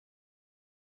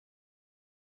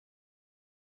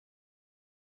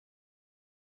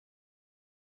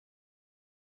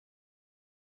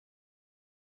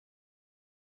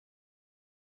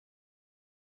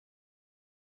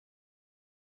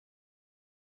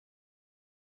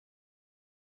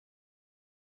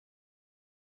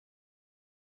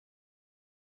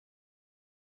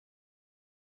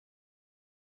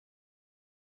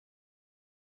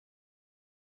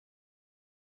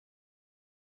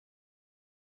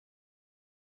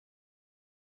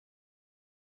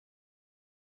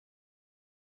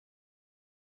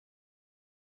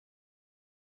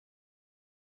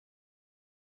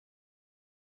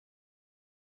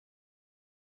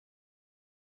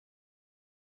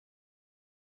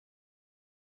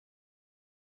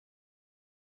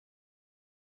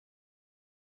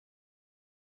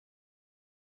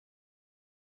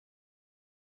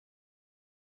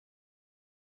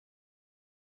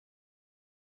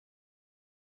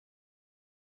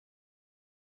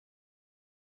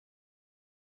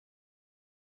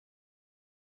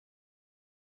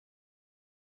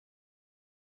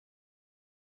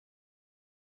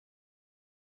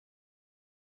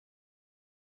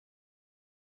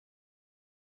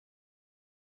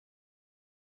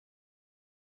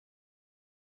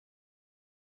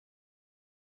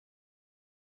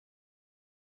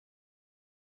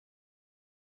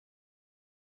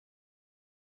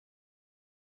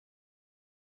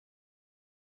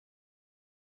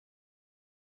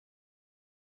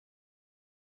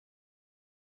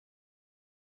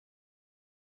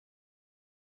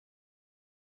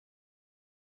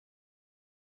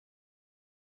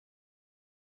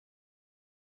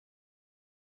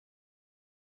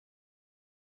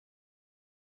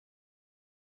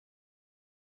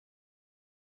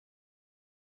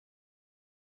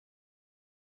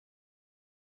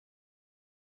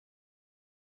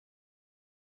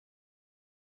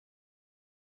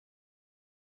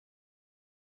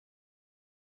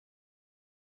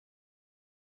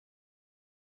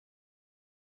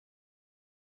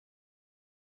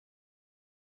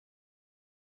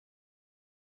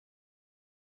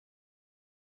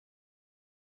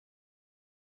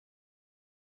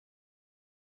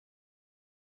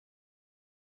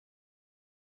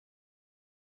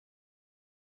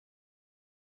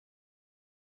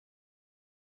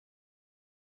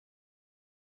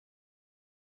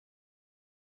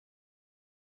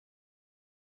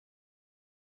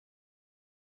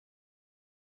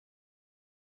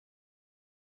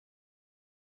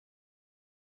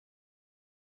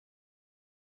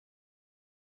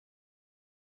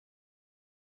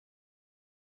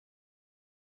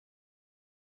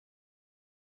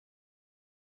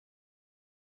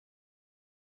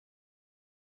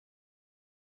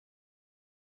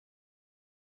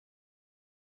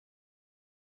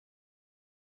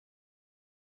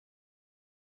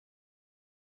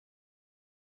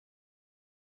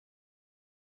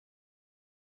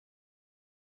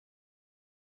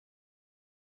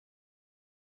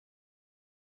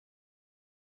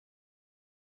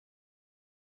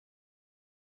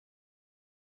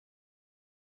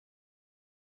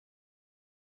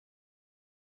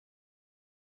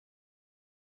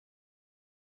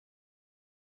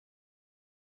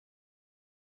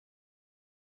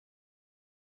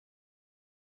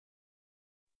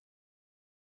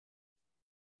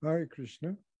Hare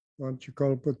Krishna.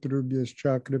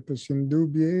 Vanchakalpatarubhyascha kripa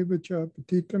sindhubhyeva cha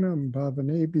patitanam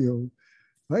bhavanebhyo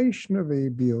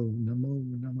Vaishnavebhyo namo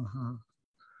namaha.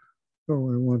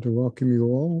 So I want to welcome you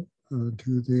all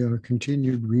to the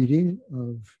continued reading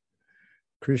of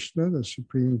Krishna, the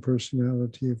Supreme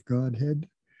Personality of Godhead.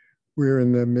 We're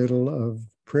in the middle of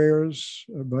prayers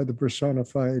by the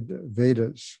personified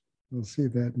Vedas. We'll see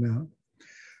that now.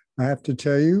 I have to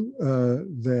tell you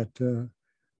that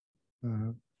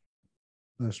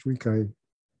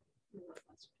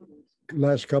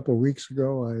last couple of weeks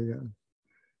ago, I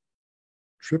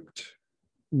tripped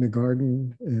in the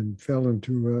garden and fell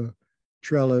into a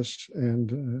trellis,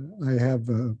 and I have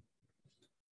a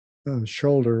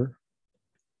shoulder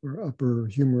or upper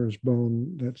humerus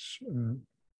bone that's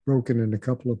broken in a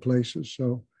couple of places.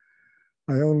 So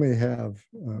I only have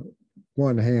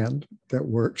one hand that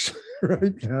works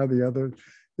right now. The other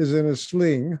is in a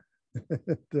sling.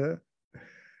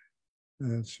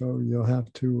 So you'll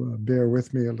have to bear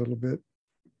with me a little bit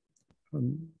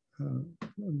on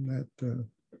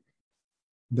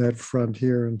that front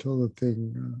here until the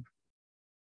thing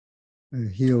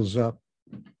heals up.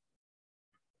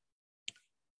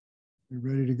 You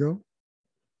ready to go?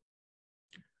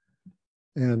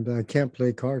 And I can't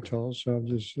play kartal, so I'll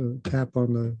just tap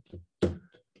on the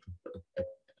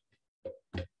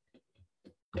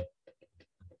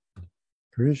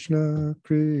Krishna,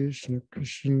 Krishna,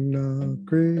 Krishna,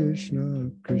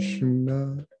 Krishna,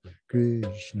 Krishna,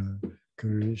 Krishna,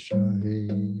 Krishna, Hey.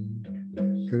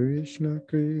 Krishna,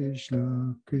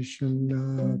 Krishna,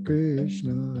 Krishna,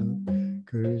 Krishna,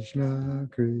 Krishna,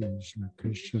 Krishna,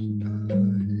 Krishna,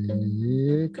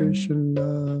 Hey. Krishna,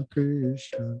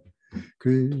 Krishna,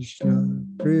 Krishna,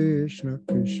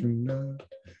 Krishna,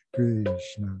 Krishna,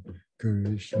 Krishna,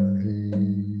 Krishna,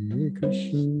 Hey.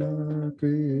 Krishna,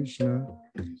 Krishna,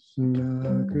 Krishna,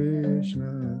 Krishna,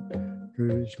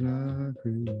 Krishna,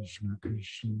 Krishna,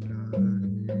 Krishna,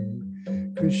 Hey.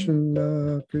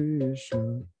 Krishna, Krishna,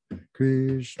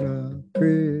 Krishna,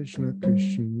 Krishna,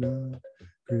 Krishna,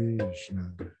 Krishna,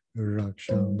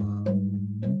 Rakshamam.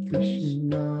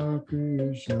 Krishna,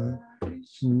 Krishna,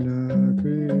 Krishna,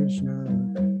 Krishna,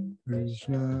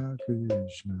 Krishna,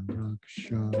 Krishna,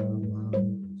 Rakshamam.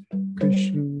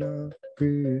 Krishna,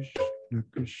 Krishna,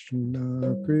 Krishna,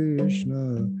 Krishna,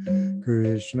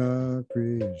 Krishna,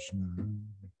 Krishna,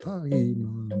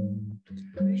 Pahimam.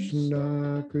 Krishna,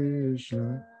 Krishna,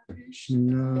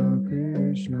 Krishna,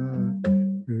 Krishna,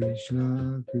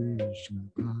 Krishna, Krishna,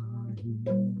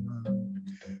 Pahimam.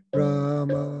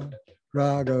 Rama,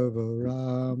 Raghava,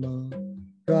 Rama,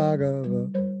 Raghava,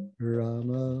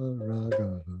 Rama,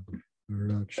 Raghava,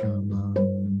 Rakshamam.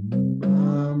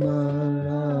 Rama,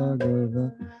 Raghava,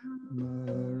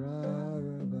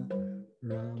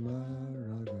 Rama,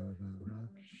 Raghava,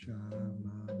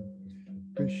 Rakshamam.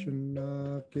 Krishna,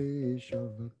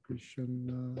 Keshava,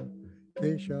 Krishna,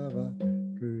 Keshava,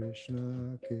 Krishna,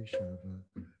 Keshava,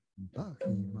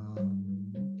 Bhakimam.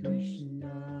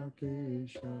 Krishna,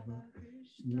 Keshava,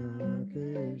 Krishna,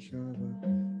 Keshava,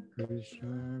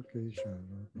 Krishna,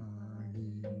 Keshava,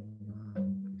 Bhakimam.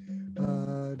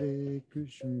 Hare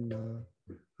Krishna,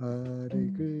 Hare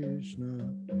Krishna,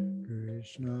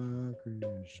 Krishna,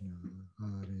 Krishna,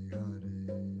 Hare Hare,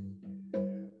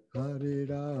 Hare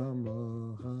Rama,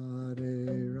 Hare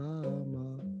Rama,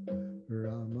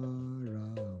 Rama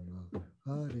Rama,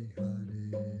 Hare Hare,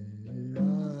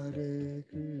 Hare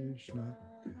Krishna,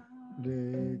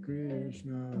 Hare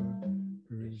Krishna,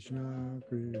 Krishna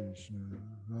Krishna,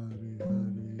 Hare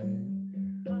Hare,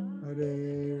 Hare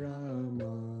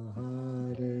Rama,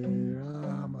 Hare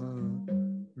Rama,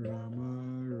 Rama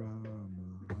Rama,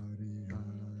 Hare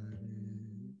Hare.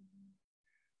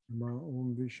 Ma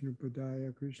Om Vishnu Padaya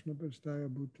Krishna Pastaya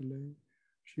Bhutale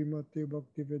Srimate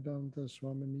Bhaktivedanta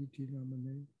Swaminiti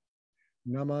Namane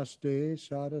Namaste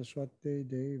Saraswate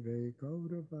Deve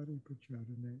Gauravari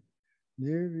Pacharane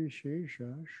Nirvishesha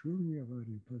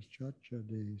Shunyavari Paschacha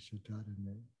De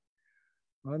Satarane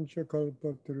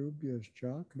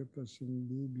Anchakalpatarubhyascha Kripa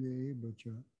Sindhubhye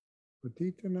Bacha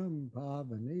Patitanam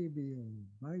Bhavanebhyo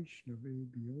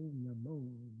Vaishnavebhyo Namo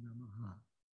Namaha.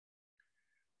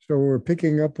 So we're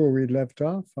picking up where we left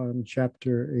off on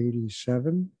chapter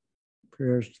 87,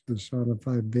 prayers to the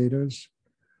personified Vedas.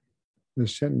 The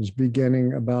sentence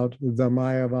beginning about the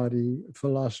Mayavadi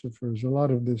philosophers. A lot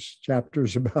of this chapter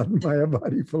is about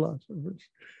Mayavadi philosophers.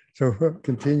 So we'll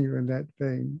continue in that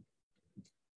vein.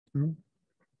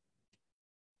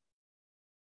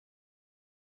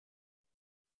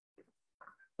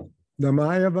 The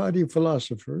Mayavadi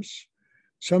philosophers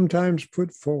sometimes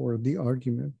put forward the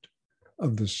argument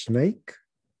of the snake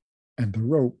and the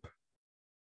rope.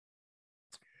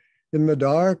 In the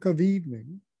dark of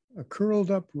evening, a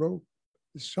curled up rope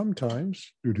is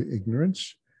sometimes, due to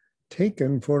ignorance,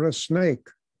 taken for a snake.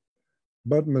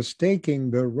 But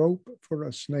mistaking the rope for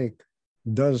a snake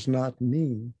does not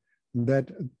mean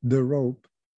that the rope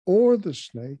or the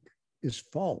snake is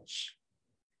false.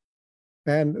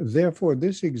 And therefore,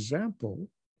 this example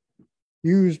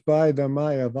used by the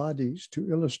Mayavadis to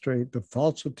illustrate the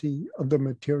falsity of the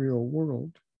material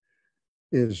world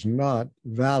is not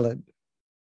valid.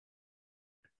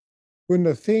 When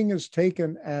the thing is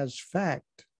taken as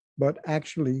fact, but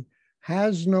actually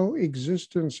has no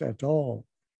existence at all,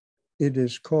 it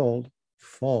is called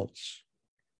false.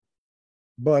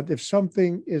 But if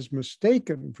something is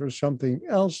mistaken for something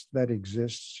else that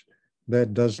exists,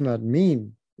 that does not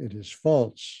mean it is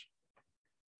false.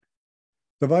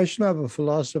 The Vaishnava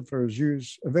philosophers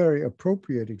use a very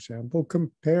appropriate example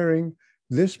comparing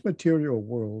this material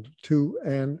world to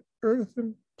an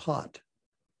earthen pot.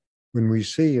 When we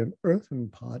see an earthen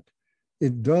pot,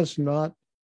 it does not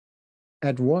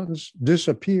at once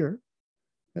disappear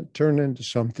and turn into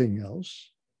something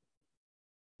else.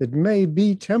 It may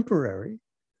be temporary,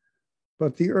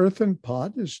 but the earthen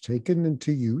pot is taken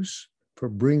into use for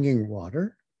bringing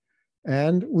water,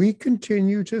 and we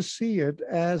continue to see it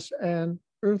as an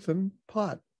earthen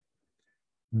pot.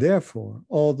 Therefore,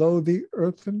 although the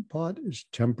earthen pot is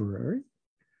temporary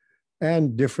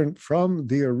and different from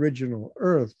the original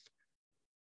earth,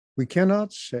 we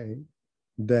cannot say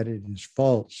that it is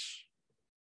false.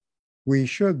 We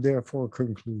should therefore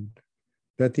conclude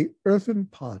that the earthen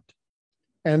pot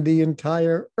and the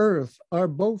entire earth are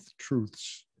both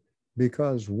truths,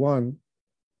 because one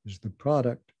is the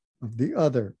product of the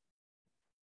other.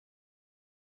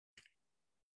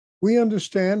 We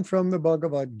understand from the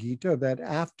Bhagavad Gita that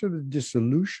after the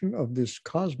dissolution of this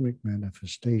cosmic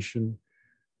manifestation,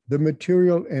 the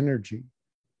material energy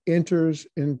enters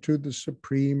into the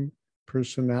Supreme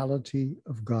Personality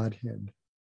of Godhead.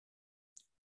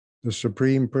 The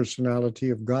Supreme Personality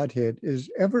of Godhead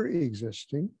is ever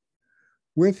existing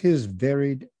with his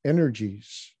varied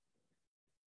energies.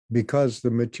 Because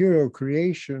the material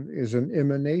creation is an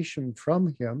emanation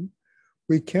from him,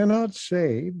 we cannot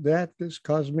say that this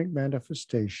cosmic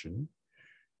manifestation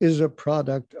is a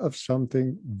product of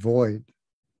something void.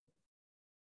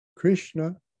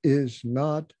 Krishna is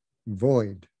not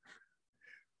void.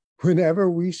 Whenever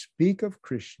we speak of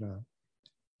Krishna,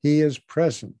 he is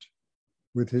present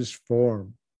with his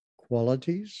form,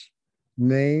 qualities,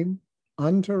 name,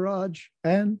 entourage,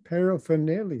 and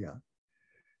paraphernalia.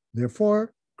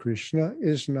 Therefore, Krishna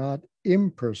is not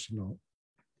impersonal.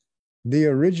 The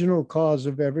original cause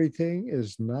of everything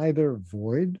is neither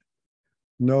void,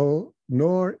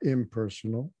 nor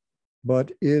impersonal,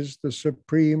 but is the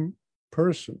Supreme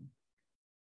Person.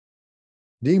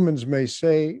 Demons may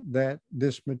say that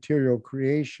this material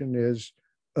creation is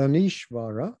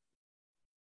Anishvara,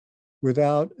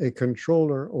 without a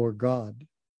controller or God,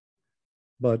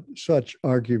 but such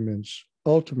arguments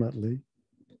ultimately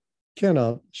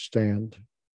cannot stand.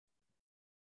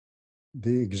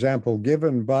 The example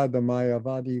given by the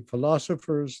Mayavadi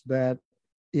philosophers that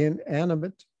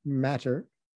inanimate matter,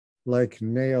 like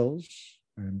nails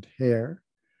and hair,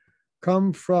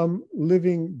 come from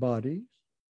living bodies,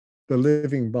 the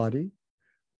living body,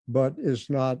 but is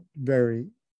not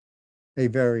a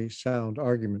very sound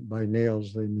argument. By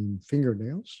nails, they mean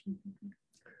fingernails.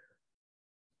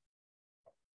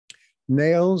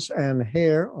 Nails and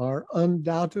hair are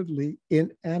undoubtedly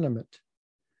inanimate,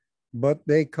 but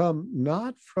they come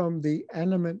not from the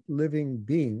animate living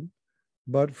being,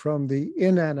 but from the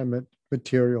inanimate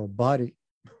material body.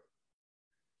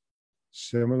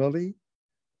 Similarly,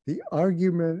 the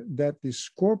argument that the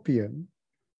scorpion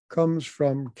comes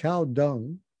from cow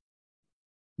dung,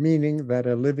 meaning that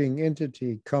a living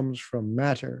entity comes from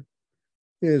matter,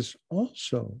 is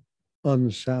also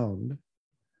unsound.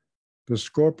 The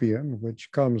scorpion,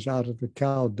 which comes out of the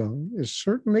cow dung, is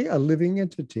certainly a living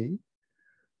entity,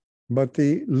 but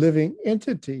the living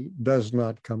entity does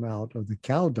not come out of the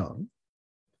cow dung.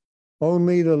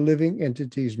 Only the living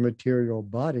entity's material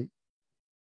body,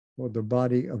 or the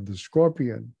body of the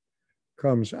scorpion,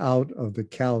 comes out of the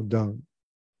cow dung.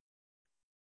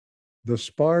 The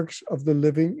sparks of the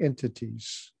living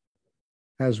entities,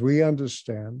 as we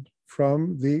understand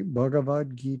from the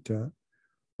Bhagavad Gita,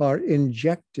 are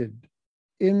injected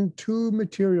into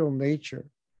material nature,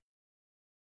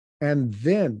 and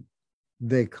then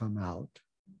they come out.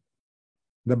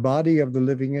 The body of the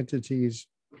living entities,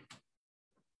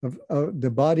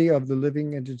 the body of the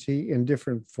living entity in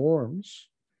different forms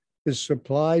is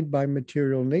supplied by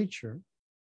material nature,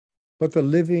 but the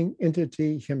living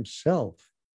entity himself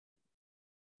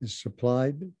is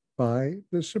supplied by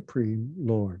the Supreme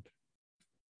Lord.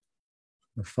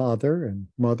 The father and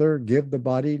mother give the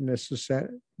body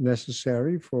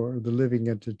necessary for the living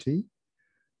entity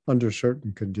under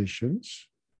certain conditions.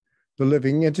 The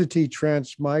living entity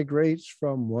transmigrates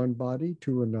from one body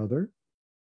to another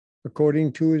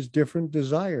according to his different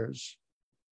desires,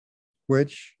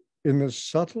 which in the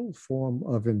subtle form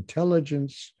of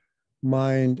intelligence,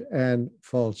 mind, and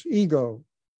false ego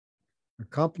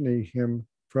accompany him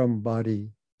from body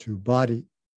to body.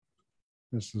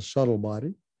 That's the subtle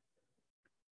body.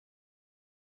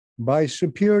 By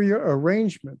superior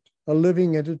arrangement, a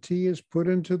living entity is put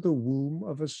into the womb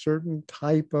of a certain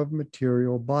type of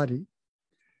material body,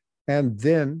 and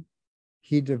then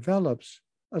he develops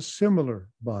a similar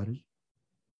body.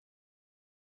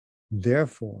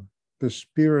 Therefore, the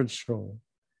spirit soul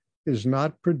is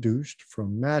not produced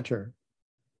from matter.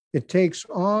 It takes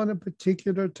on a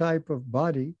particular type of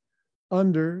body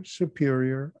under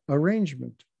superior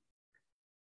arrangement.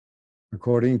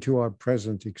 According to our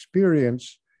present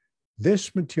experience,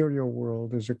 this material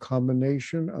world is a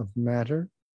combination of matter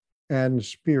and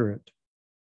spirit.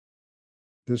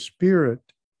 The spirit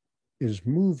is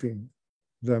moving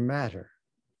the matter.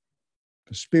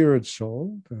 The spirit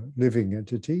soul, the living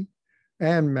entity,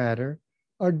 and matter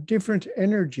are different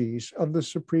energies of the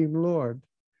Supreme Lord.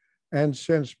 And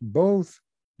since both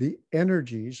the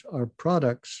energies are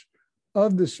products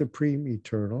of the Supreme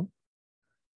Eternal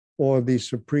or the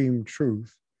Supreme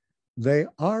Truth, they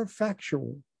are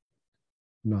factual,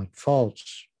 not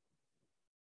false.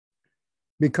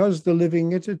 Because the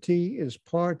living entity is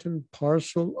part and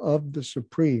parcel of the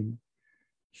Supreme,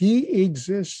 he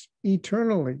exists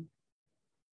eternally.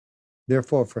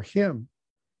 Therefore, for him,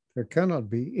 there cannot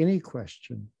be any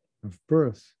question of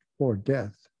birth or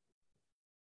death.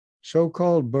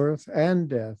 So-called birth and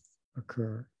death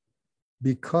occur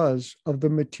because of the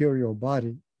material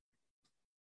body.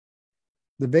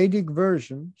 The Vedic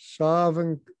version,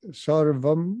 Sarvam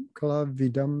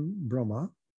Kalavidam Brahma,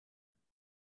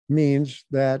 means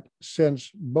that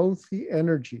since both the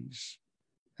energies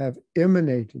have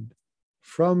emanated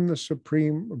from the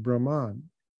Supreme Brahman,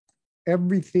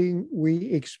 everything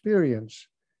we experience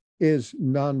is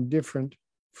non-different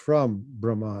from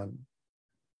Brahman.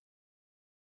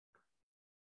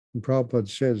 And Prabhupada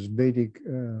says Vedic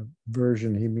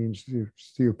version, he means the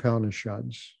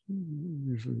Upanishads,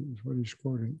 usually is what he's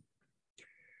quoting.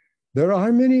 There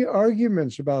are many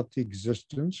arguments about the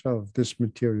existence of this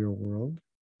material world,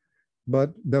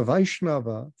 but the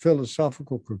Vaishnava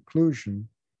philosophical conclusion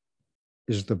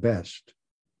is the best.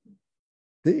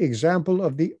 The example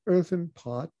of the earthen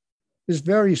pot is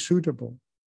very suitable.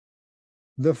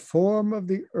 The form of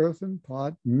the earthen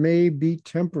pot may be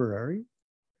temporary,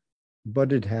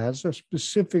 but it has a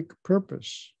specific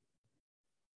purpose.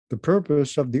 The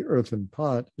purpose of the earthen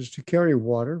pot is to carry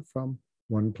water from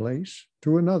one place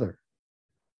to another.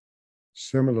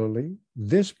 Similarly,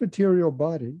 this material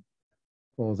body,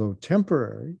 although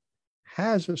temporary,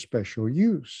 has a special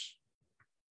use.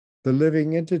 The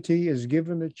living entity is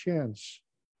given a chance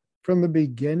from the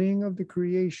beginning of the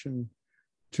creation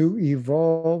to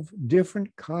evolve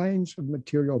different kinds of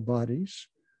material bodies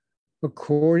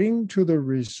according to the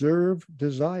reserved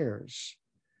desires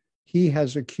he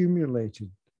has accumulated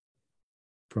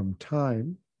from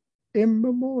time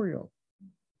immemorial.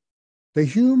 The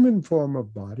human form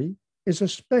of body is a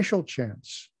special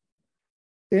chance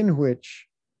in which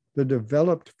the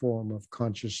developed form of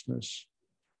consciousness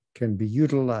can be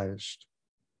utilized.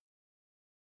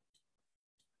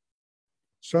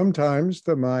 Sometimes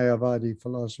the Mayavadi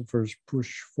philosophers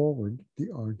push forward the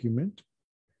argument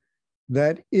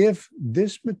that if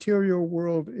this material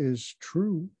world is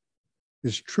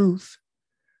truth,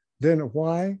 then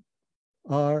why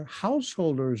are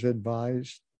householders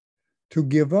advised to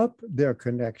give up their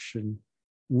connection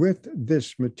with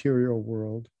this material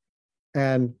world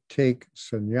and take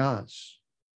sannyas?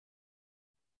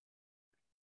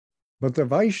 But the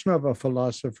Vaishnava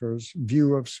philosophers'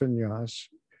 view of sannyas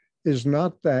is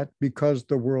not that because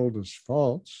the world is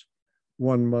false,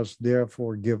 one must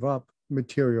therefore give up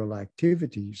material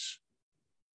activities.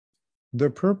 The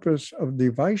purpose of the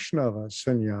Vaishnava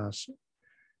sannyas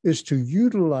is to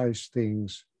utilize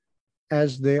things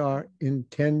as they are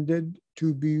intended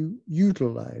to be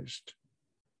utilized.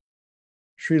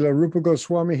 Srila Rupa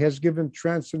Goswami has given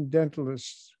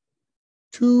transcendentalists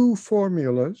two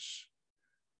formulas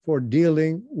for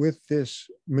dealing with this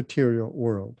material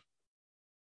world.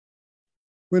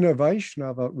 When a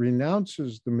Vaishnava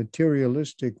renounces the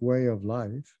materialistic way of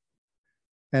life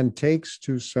and takes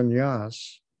to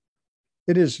sannyas,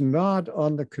 it is not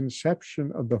on the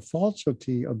conception of the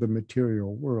falsity of the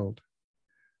material world,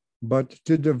 but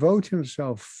to devote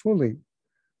himself fully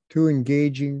to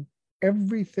engaging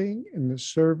everything in the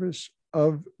service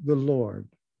of the Lord.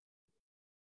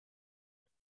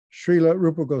 Srila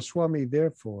Rupa Goswami,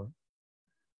 therefore,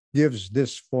 gives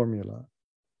this formula,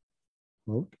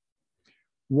 quote,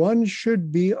 one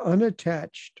should be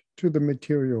unattached to the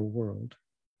material world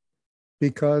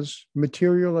because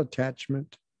material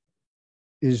attachment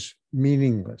is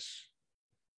meaningless.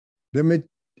 The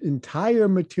entire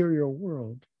material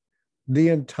world, the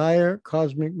entire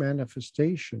cosmic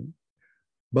manifestation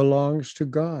belongs to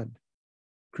God,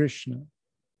 Krishna.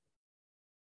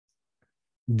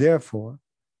 Therefore,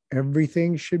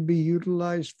 everything should be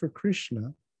utilized for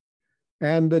Krishna,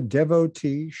 and the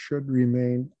devotee should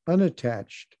remain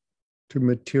unattached to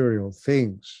material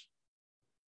things.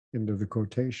 End of the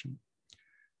quotation.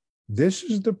 This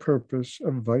is the purpose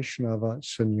of Vaishnava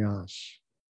sannyas.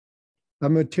 A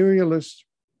materialist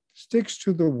sticks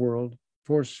to the world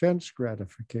for sense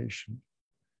gratification.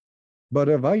 But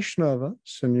a Vaishnava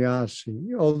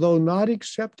sannyasi, although not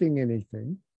accepting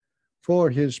anything for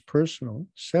his personal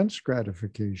sense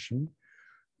gratification,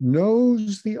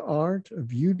 knows the art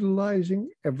of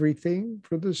utilizing everything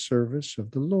for the service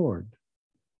of the Lord.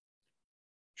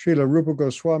 Srila Rupa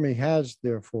Goswami has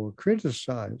therefore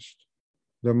criticized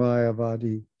the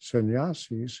Mayavadi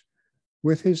sannyasis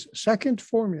with his second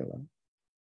formula.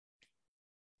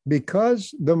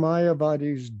 Because the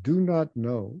Mayavadis do not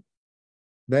know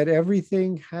that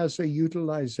everything has a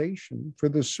utilization for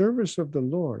the service of the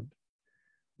Lord,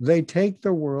 they take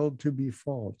the world to be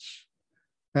false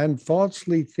and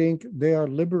falsely think they are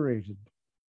liberated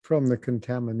from the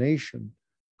contamination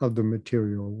of the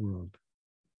material world.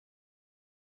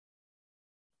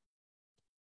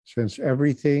 Since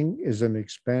everything is an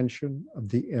expansion of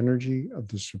the energy of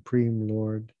the Supreme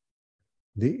Lord,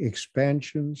 the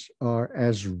expansions are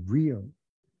as real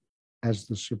as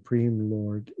the Supreme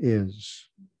Lord is.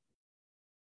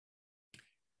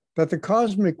 That the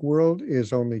cosmic world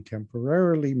is only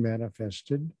temporarily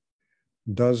manifested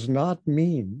does not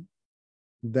mean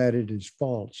that it is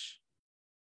false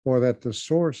or that the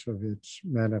source of its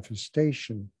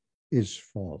manifestation is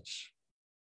false.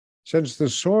 Since the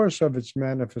source of its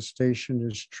manifestation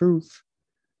is truth,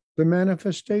 the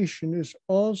manifestation is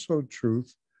also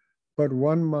truth, but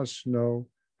one must know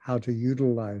how to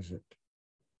utilize it.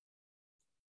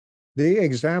 The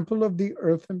example of the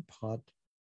earthen pot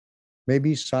may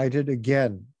be cited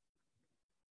again.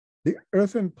 The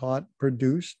earthen pot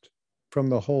produced from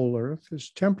the whole earth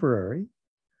is temporary,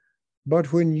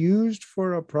 but when used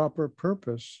for a proper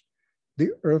purpose,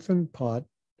 the earthen pot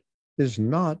is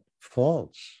not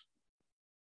false.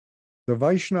 The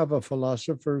Vaishnava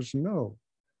philosophers know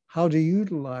how to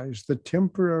utilize the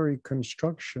temporary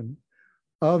construction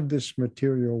of this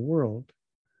material world,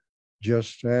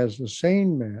 just as the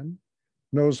sane man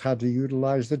knows how to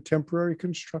utilize the temporary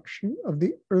construction of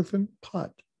the earthen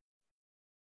pot.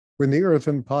 When the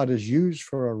earthen pot is used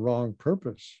for a wrong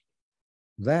purpose,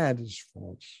 that is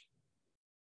false.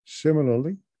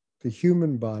 Similarly, the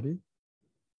human body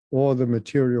or the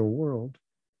material world,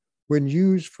 when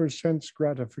used for sense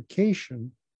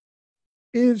gratification,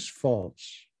 is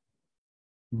false.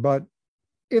 But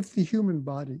if the human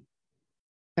body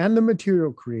and the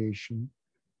material creation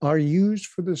are used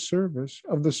for the service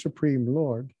of the Supreme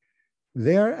Lord,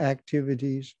 their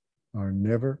activities are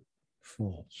never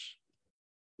false.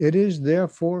 It is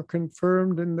therefore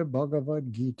confirmed in the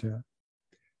Bhagavad Gita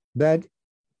that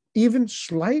even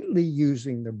slightly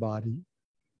using the body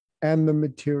and the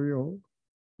material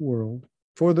world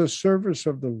for the service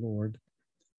of the Lord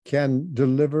can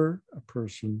deliver a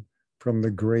person from the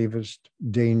gravest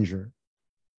danger.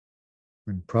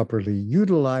 When properly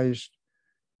utilized,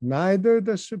 neither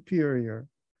the superior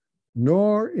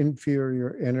nor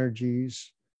inferior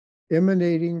energies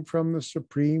emanating from the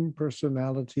Supreme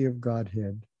Personality of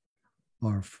Godhead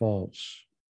are false.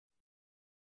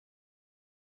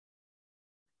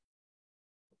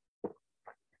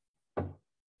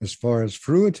 As far as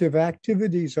fruitive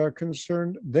activities are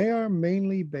concerned, they are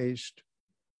mainly based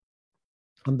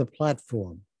on the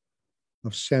platform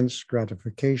of sense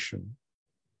gratification.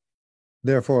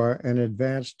 Therefore, an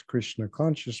advanced Krishna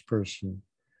conscious person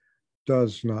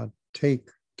does not take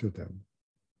to them.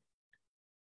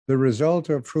 The result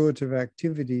of fruitive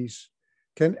activities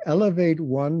can elevate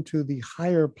one to the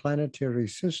higher planetary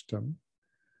system,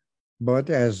 but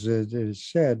as it is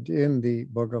said in the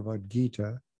Bhagavad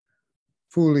Gita,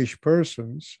 foolish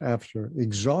persons, after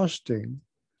exhausting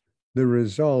the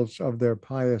results of their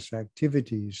pious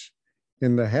activities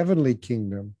in the heavenly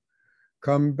kingdom,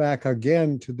 come back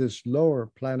again to this lower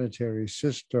planetary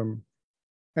system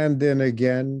and then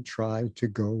again try to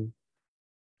go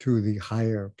to the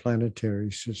higher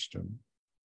planetary system.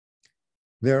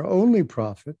 Their only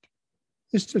profit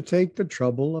is to take the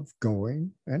trouble of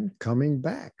going and coming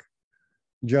back,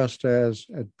 just as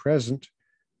at present,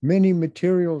 many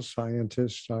material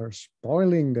scientists are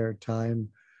spoiling their time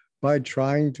by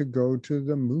trying to go to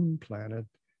the moon planet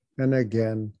and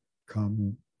again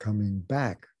coming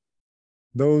back.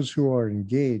 Those who are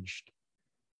engaged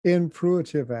in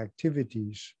fruitive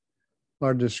activities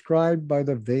are described by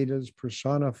the Vedas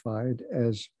personified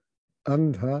as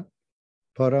andha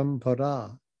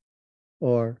parampara,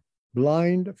 or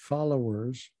blind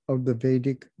followers of the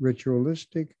Vedic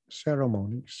ritualistic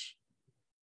ceremonies.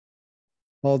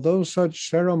 Although such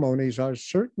ceremonies are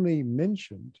certainly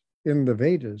mentioned in the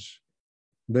Vedas,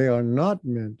 they are not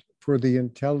meant for the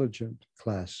intelligent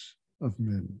class of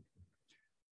men.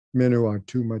 Men who are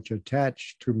too much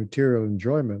attached to material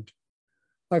enjoyment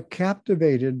are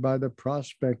captivated by the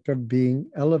prospect of being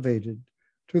elevated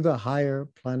to the higher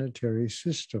planetary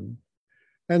system,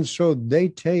 and so they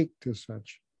take to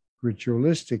such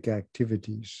ritualistic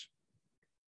activities.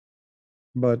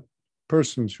 But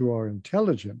persons who are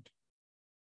intelligent,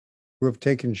 who have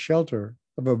taken shelter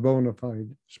of a bona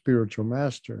fide spiritual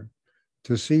master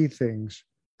to see things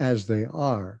as they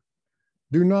are,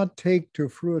 do not take to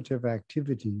fruitive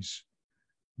activities,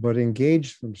 but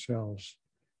engage themselves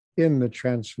in the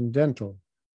transcendental,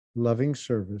 loving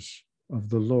service of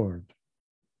the Lord.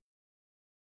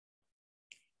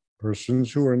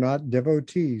 Persons who are not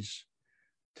devotees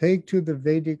take to the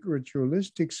Vedic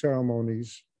ritualistic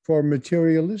ceremonies for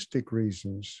materialistic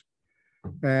reasons,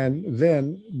 and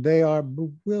then they are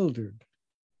bewildered.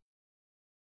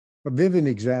 A vivid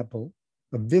example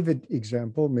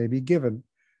may be given.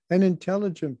 An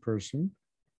intelligent person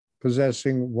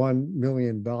possessing $1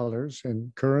 million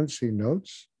in currency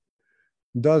notes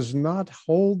does not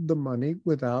hold the money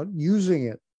without using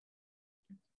it,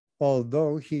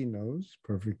 although he knows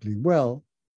perfectly well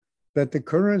that the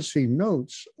currency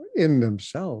notes in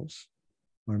themselves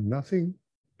are nothing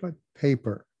but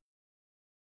paper.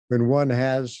 When one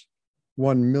has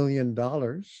 $1 million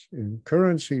in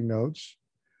currency notes,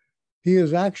 he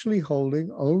is actually holding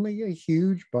only a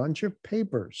huge bunch of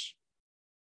papers.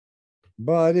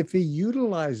 But if he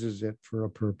utilizes it for a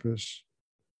purpose,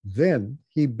 then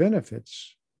he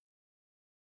benefits.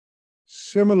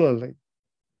 Similarly,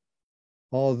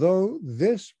 although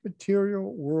this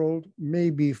material world may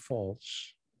be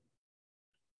false,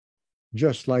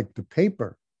 just like the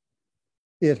paper,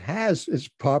 it has its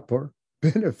proper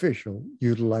beneficial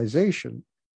utilization.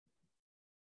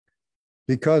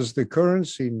 Because the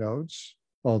currency notes,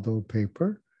 although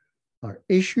paper, are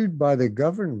issued by the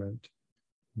government,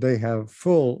 they have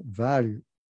full value.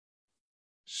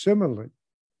 Similarly,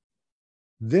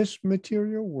 this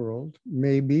material world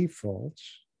may be false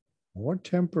or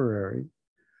temporary,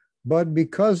 but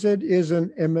because it is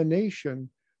an emanation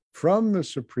from the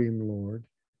Supreme Lord,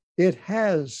 it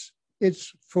has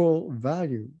its full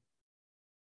value.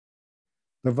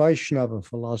 The Vaishnava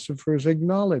philosophers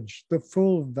acknowledge the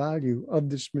full value of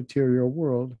this material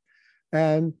world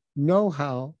and know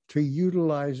how to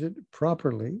utilize it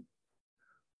properly,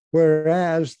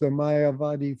 whereas the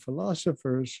Mayavadi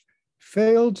philosophers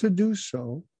fail to do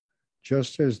so,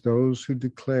 just as those who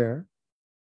declare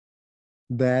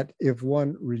that if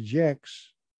one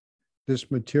rejects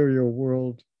this material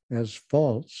world as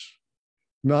false,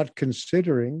 not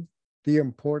considering the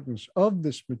importance of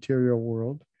this material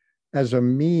world as a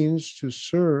means to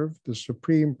serve the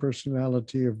Supreme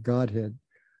Personality of Godhead,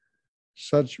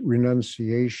 such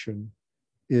renunciation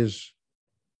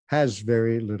has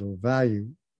very little value.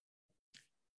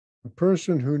 A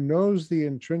person who knows the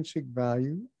intrinsic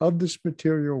value of this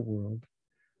material world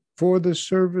for the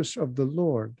service of the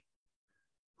Lord,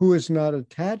 who is not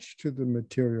attached to the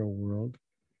material world,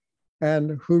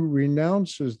 and who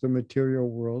renounces the material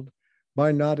world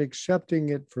by not accepting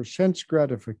it for sense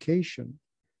gratification,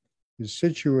 is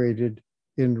situated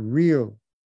in real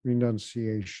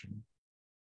renunciation.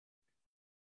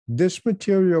 This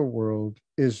material world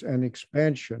is an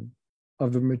expansion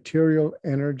of the material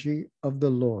energy of the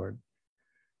Lord.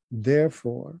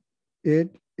 Therefore,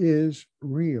 it is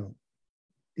real.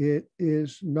 It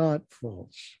is not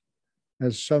false,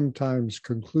 as sometimes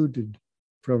concluded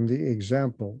from the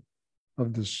example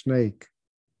of the snake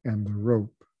and the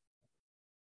rope.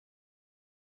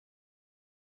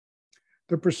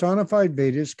 The personified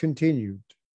Vedas continued.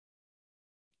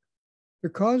 The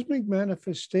cosmic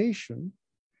manifestation,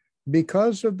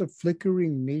 because of the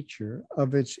flickering nature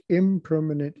of its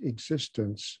impermanent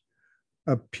existence,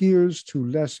 appears to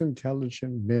less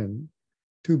intelligent men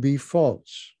to be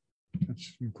false.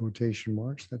 That's in quotation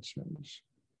marks, that sentence.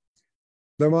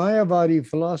 The Mayavadi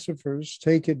philosophers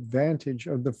take advantage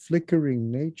of the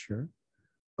flickering nature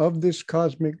of this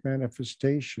cosmic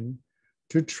manifestation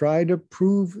to try to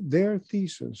prove their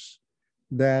thesis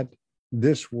that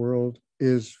this world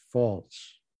is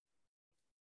false.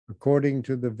 According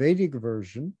to the Vedic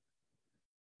version,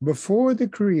 before the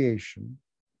creation,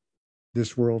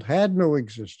 this world had no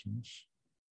existence,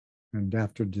 and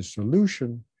after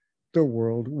dissolution, the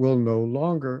world will no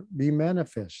longer be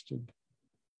manifested.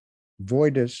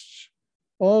 Voidists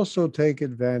also take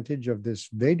advantage of this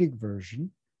Vedic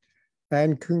version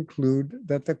and conclude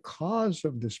that the cause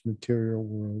of this material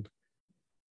world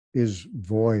is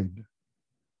void.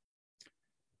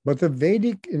 But the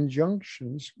Vedic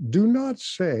injunctions do not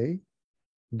say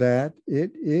that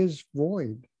it is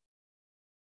void.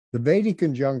 The Vedic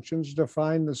injunctions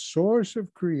define the source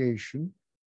of creation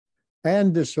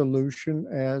and dissolution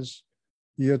as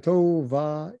yato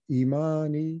va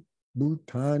imani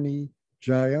bhutani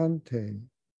jayante.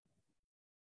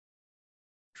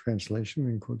 Translation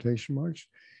in quotation marks.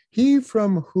 He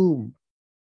from whom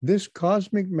this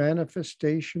cosmic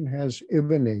manifestation has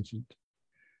emanated,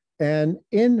 and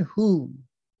in whom,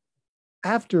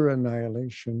 after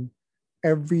annihilation,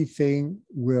 everything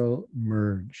will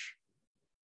merge.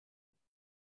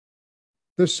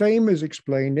 The same is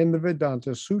explained in the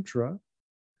Vedanta Sutra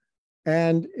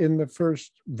and in the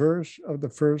first verse of the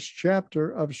first chapter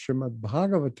of Srimad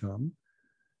Bhagavatam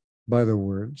by the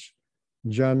words,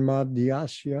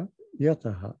 Janmadhyasya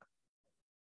yataha,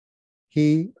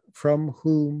 he from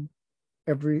whom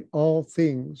all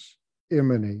things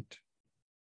emanate.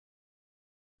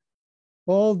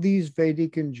 All these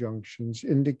Vedic injunctions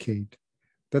indicate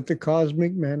that the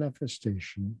cosmic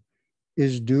manifestation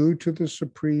is due to the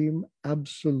supreme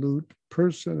absolute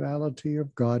personality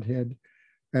of Godhead,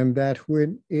 and that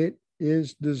when it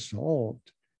is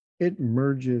dissolved, it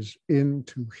merges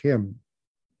into him.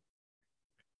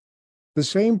 The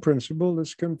same principle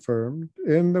is confirmed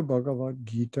in the Bhagavad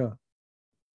Gita.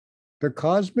 The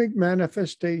cosmic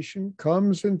manifestation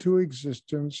comes into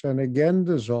existence and again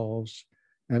dissolves,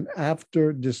 and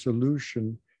after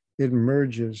dissolution, it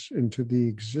merges into the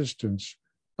existence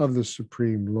of the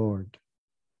Supreme Lord.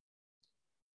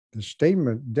 The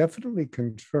statement definitely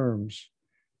confirms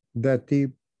that the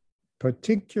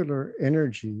particular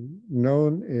energy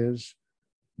known as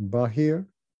Bahir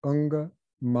Anga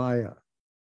Maya,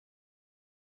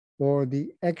 or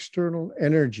the external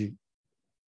energy,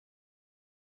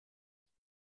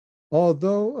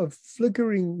 although of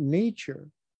flickering nature,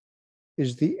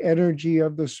 is the energy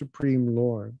of the Supreme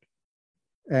Lord,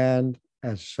 and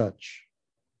as such,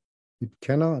 it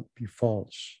cannot be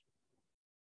false.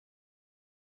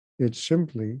 It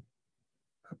simply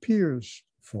appears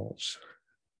false.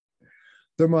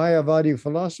 The Mayavadi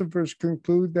philosophers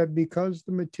conclude that because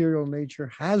the material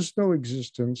nature has no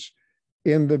existence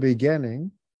in the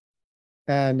beginning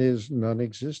and is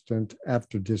non-existent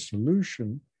after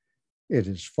dissolution, it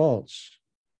is false.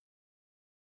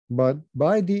 But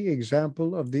by the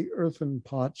example of the earthen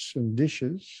pots and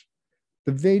dishes,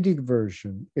 the Vedic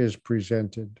version is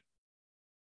presented.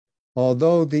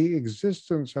 Although the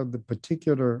existence of the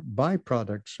particular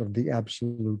byproducts of the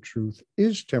absolute truth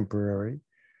is temporary,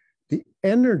 the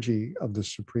energy of the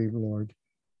Supreme Lord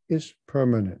is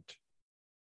permanent.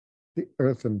 The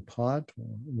earthen pot or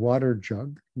water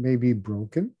jug may be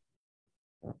broken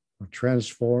or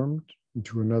transformed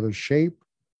into another shape,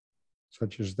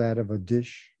 such as that of a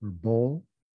dish or bowl,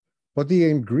 but the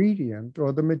ingredient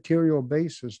or the material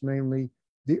basis, namely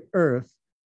the earth,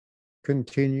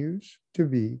 continues to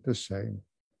be the same.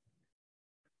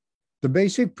 The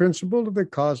basic principle of the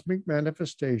cosmic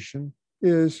manifestation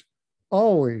is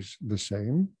always the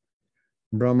same,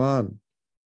 Brahman,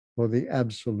 or the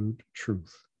absolute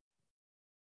truth.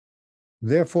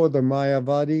 Therefore, the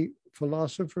Mayavadi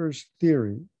philosophers'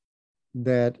 theory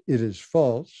that it is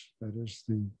false, that is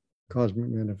the cosmic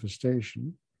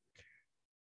manifestation,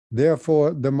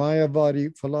 therefore, the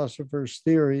Mayavadi philosophers'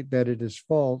 theory that it is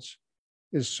false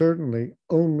is certainly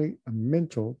only a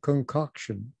mental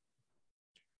concoction.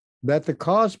 That the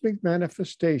cosmic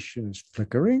manifestation is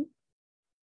flickering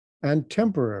and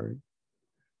temporary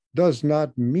does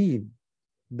not mean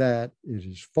that it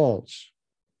is false.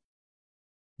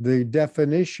 The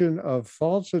definition of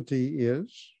falsity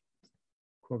is,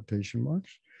 quotation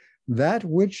marks, that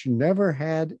which never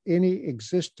had any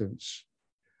existence,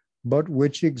 but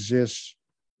which exists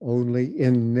only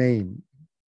in name.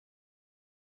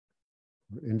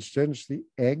 For instance, the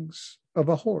eggs of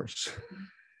a horse,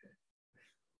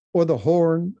 or the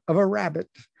horn of a rabbit,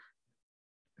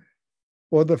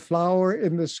 or the flower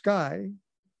in the sky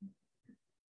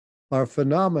are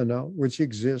phenomena which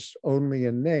exist only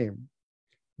in name.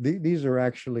 these are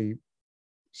actually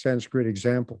Sanskrit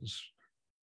examples,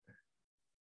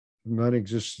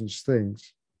 non-existent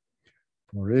things.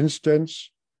 For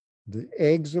instance, the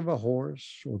eggs of a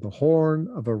horse, or the horn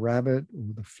of a rabbit,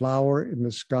 or the flower in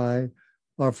the sky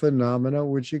are phenomena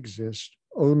which exist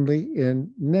only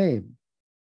in name.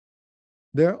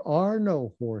 There are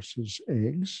no horse's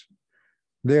eggs,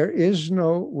 there is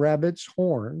no rabbit's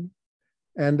horn,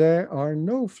 and there are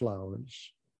no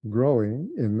flowers growing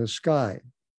in the sky.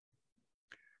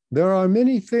 There are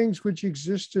many things which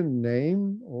exist in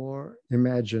name or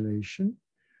imagination,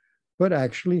 but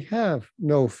actually have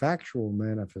no factual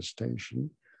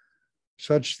manifestation.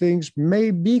 Such things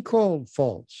may be called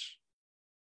false,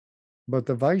 but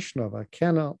the Vaishnava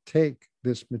cannot take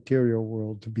this material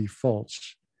world to be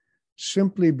false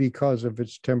simply because of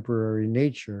its temporary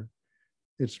nature,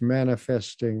 its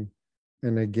manifesting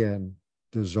and again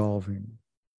dissolving.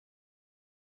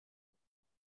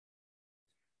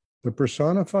 The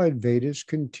personified Vedas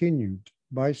continued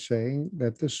by saying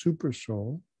that the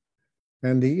supersoul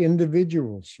and the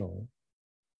individual soul,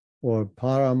 or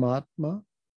Paramatma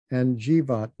and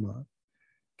Jivatma,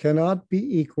 cannot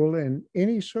be equal in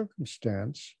any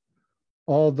circumstance,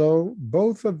 although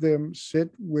both of them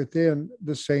sit within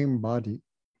the same body,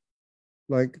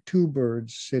 like two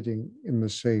birds sitting in the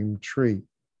same tree.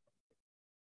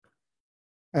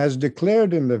 As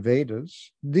declared in the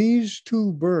Vedas, these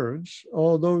two birds,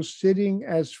 although sitting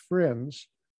as friends,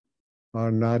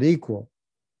 are not equal.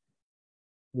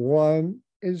 One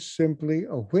is simply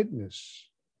a witness.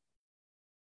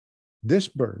 This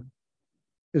bird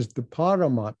is the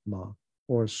Paramatma,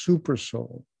 or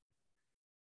supersoul,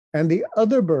 and the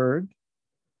other bird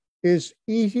is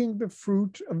eating the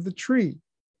fruit of the tree.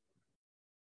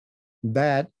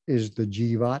 That is the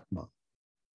Jivatma.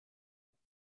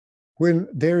 When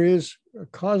there is a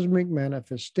cosmic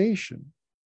manifestation,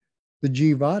 the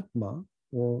Jivatma,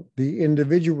 or the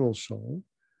individual soul,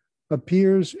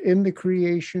 appears in the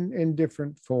creation in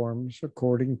different forms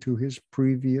according to his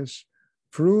previous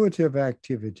fruitive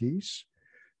activities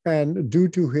and due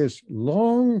to his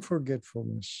long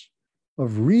forgetfulness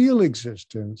of real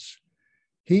existence.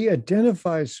 He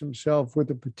identifies himself with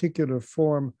a particular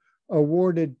form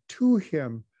awarded to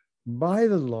him by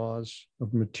the laws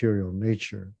of material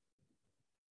nature.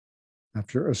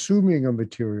 After assuming a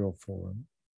material form,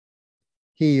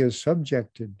 he is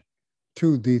subjected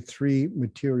to the three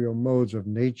material modes of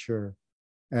nature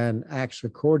and acts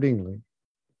accordingly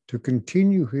to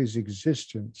continue his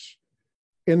existence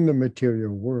in the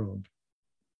material world.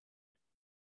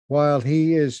 While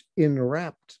he is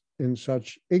enwrapped in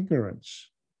such ignorance,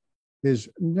 his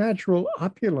natural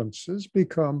opulences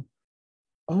become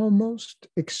almost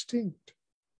extinct.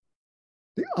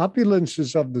 The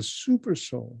opulences of the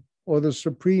supersoul, or the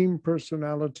Supreme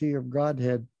Personality of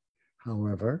Godhead,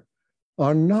 however,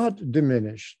 are not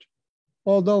diminished,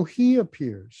 although he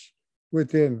appears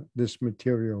within this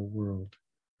material world.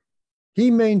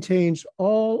 He maintains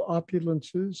all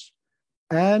opulences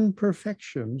and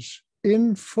perfections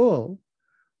in full,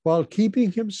 while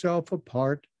keeping himself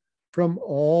apart from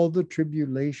all the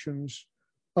tribulations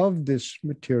of this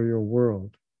material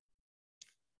world.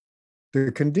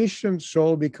 The conditioned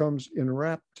soul becomes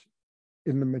enwrapped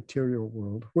in the material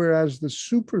world, whereas the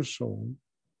supersoul,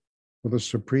 or the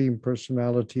Supreme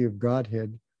Personality of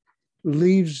Godhead,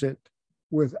 leaves it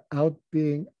without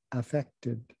being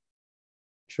affected,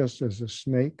 just as a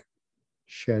snake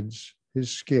sheds his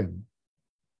skin.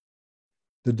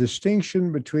 The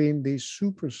distinction between the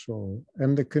supersoul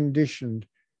and the conditioned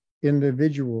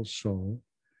individual soul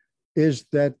is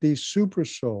that the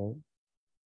supersoul,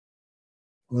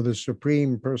 or the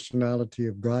Supreme Personality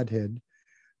of Godhead,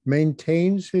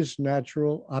 maintains his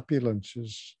natural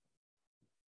opulences,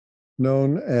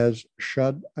 known as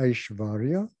Shad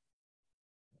Aishvarya,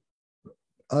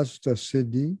 Asta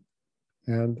Siddhi,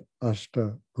 and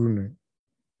Asta Guna.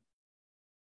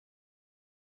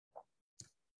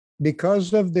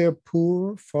 Because of their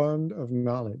poor fund of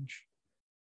knowledge,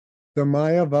 the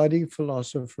Mayavadi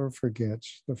philosopher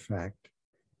forgets the fact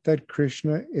that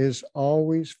Krishna is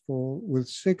always full with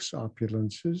 6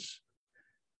 opulences,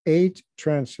 8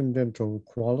 transcendental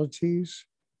qualities,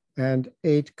 and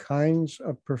 8 kinds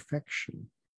of perfection.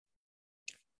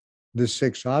 The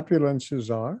 6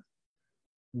 opulences are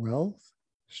wealth,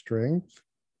 strength,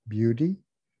 beauty,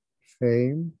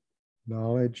 fame,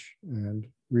 knowledge, and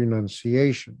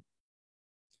renunciation.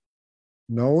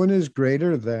 No one is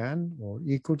greater than or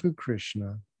equal to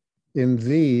Krishna in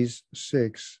these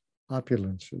 6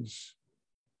 opulences.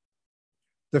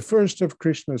 The first of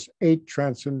Krishna's 8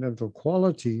 transcendental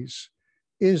qualities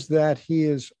is that he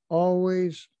is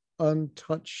always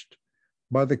untouched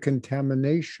by the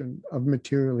contamination of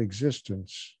material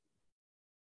existence.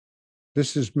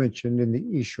 This is mentioned in the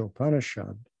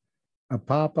Ishopanishad,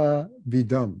 apapa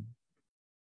vidam.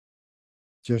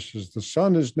 Just as the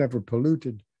sun is never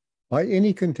polluted by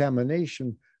any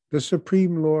contamination, the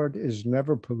Supreme Lord is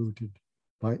never polluted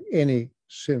by any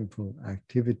sinful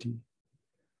activity.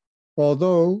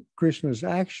 Although Krishna's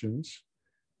actions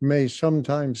may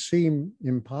sometimes seem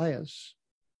impious,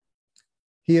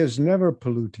 he is never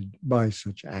polluted by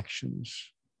such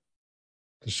actions.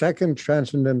 The second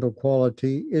transcendental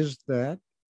quality is that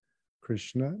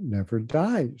Krishna never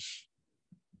dies.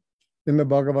 In the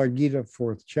Bhagavad Gita,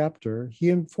 4th chapter, he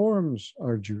informs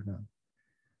Arjuna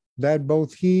that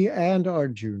both he and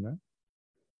Arjuna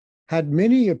had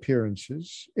many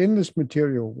appearances in this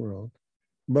material world,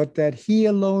 but that he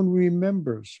alone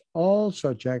remembers all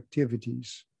such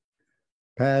activities,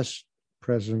 past,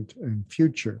 present, and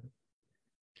future.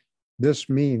 This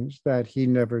means that he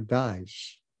never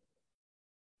dies.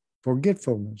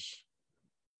 Forgetfulness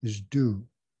is due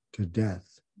to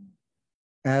death.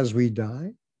 As we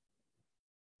die,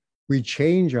 we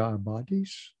change our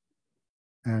bodies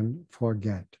and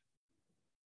forget.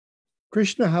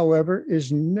 Krishna, however,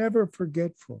 is never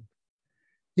forgetful.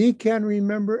 He can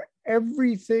remember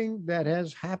everything that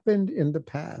has happened in the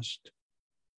past.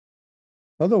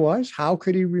 Otherwise, how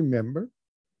could he remember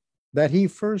that he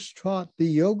first taught the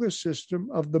yoga system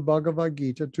of the Bhagavad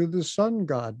Gita to the sun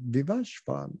god,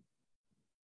 Vivashvan?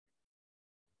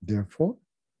 Therefore,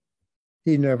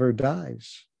 he never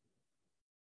dies,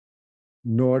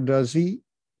 nor does he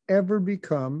ever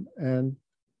become an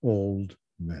old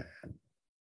man.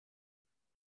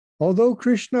 Although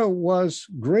Krishna was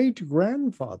a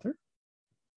great-grandfather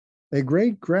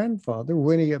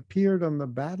when he appeared on the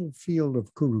battlefield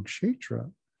of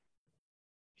Kurukshetra,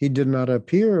 he did not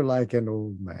appear like an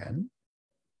old man.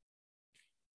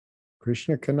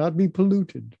 Krishna cannot be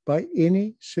polluted by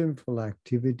any sinful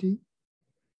activity.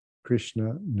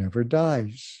 Krishna never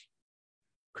dies.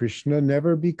 Krishna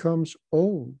never becomes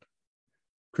old.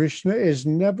 Krishna is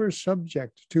never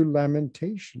subject to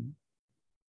lamentation.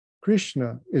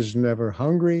 Krishna is never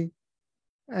hungry,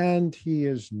 and he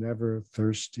is never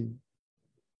thirsty.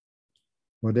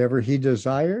 Whatever he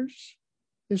desires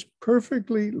is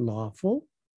perfectly lawful,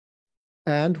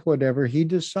 and whatever he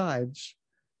decides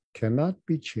cannot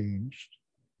be changed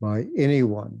by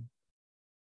anyone.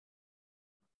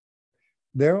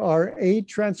 There are 8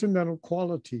 transcendental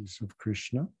qualities of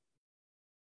Krishna.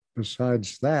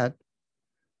 Besides that,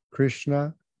 these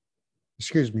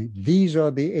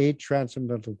are the 8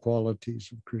 transcendental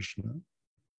qualities of Krishna,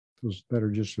 those that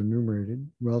are just enumerated: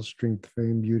 wealth, strength,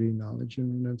 fame, beauty, knowledge,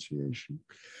 and renunciation.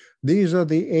 These are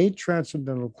the 8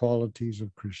 transcendental qualities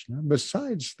of Krishna.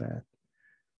 Besides that,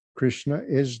 Krishna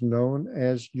is known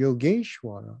as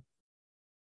Yogeshwara.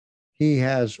 He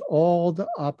has all the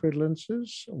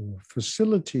opulences or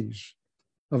facilities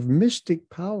of mystic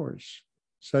powers,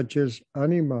 such as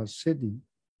Anima Siddhi,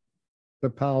 the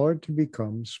power to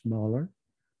become smaller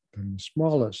than the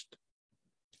smallest.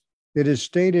 It is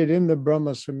stated in the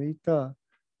Brahma Samhita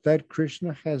that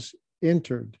Krishna has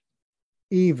entered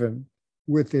even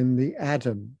within the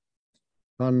atom.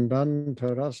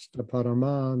 Pandantarasta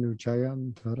paramanu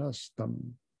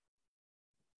chayantarastam.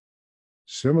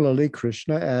 Similarly,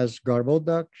 Krishna as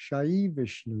Garbhodak Shayi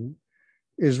Vishnu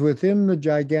is within the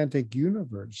gigantic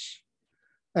universe,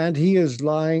 and he is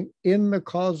lying in the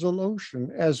causal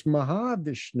ocean as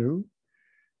Mahavishnu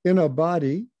in a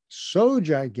body so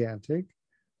gigantic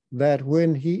that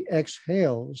when he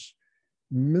exhales,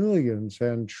 millions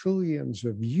and trillions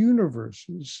of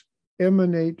universes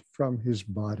emanate from his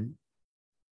body.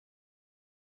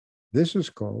 This is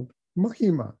called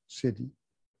Mahima Siddhi.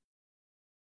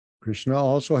 Krishna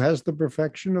also has the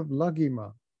perfection of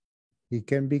Laghima. He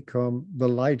can become the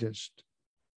lightest.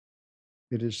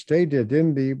 It is stated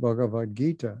in the Bhagavad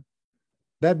Gita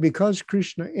that because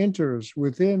Krishna enters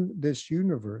within this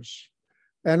universe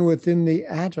and within the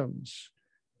atoms,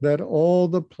 that all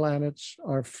the planets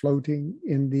are floating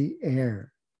in the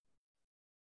air.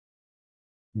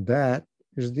 That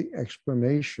is the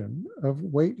explanation of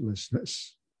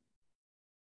weightlessness.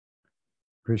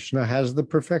 Krishna has the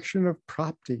perfection of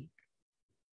prapti.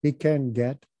 He can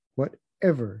get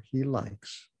whatever he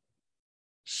likes.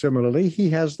 Similarly, he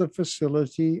has the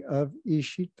facility of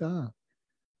Ishita,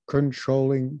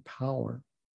 controlling power.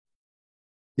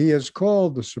 He is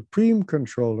called the Supreme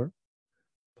Controller,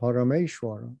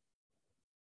 Parameshwara.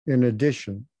 In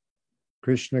addition,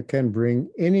 Krishna can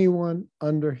bring anyone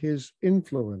under his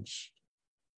influence.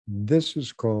 This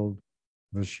is called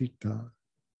Vashita.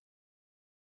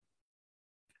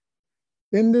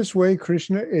 In this way,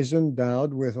 Krishna is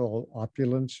endowed with all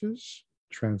opulences,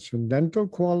 transcendental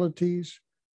qualities,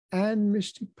 and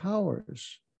mystic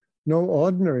powers. No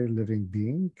ordinary living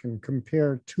being can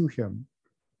compare to him.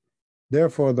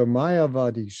 Therefore, the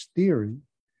Mayavadi's theory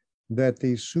that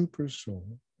the super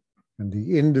soul and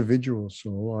the individual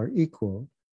soul are equal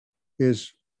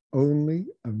is only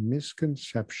a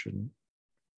misconception.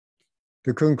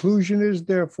 The conclusion is,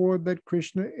 therefore, that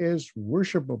Krishna is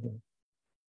worshipable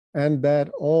and that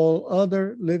all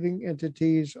other living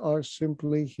entities are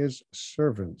simply his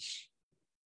servants.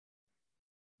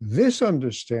 This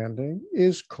understanding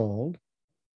is called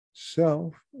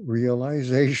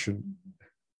self-realization.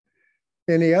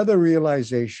 Any other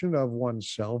realization of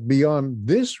oneself beyond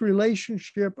this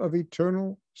relationship of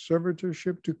eternal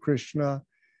servitorship to Krishna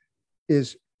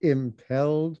is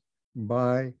impelled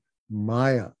by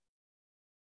Maya.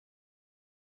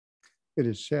 It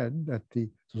is said that the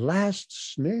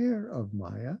last snare of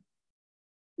Maya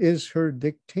is her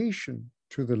dictation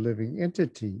to the living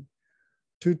entity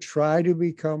to try to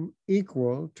become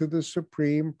equal to the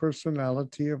Supreme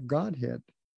Personality of Godhead.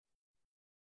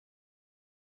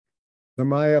 The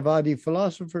Mayavadi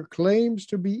philosopher claims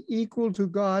to be equal to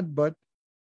God, but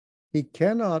he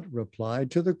cannot reply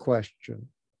to the question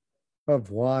of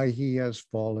why he has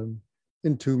fallen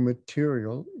into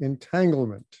material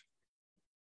entanglement.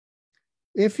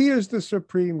 If he is the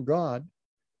supreme God,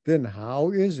 then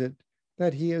how is it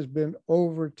that he has been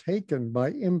overtaken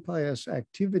by impious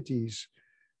activities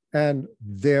and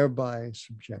thereby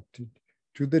subjected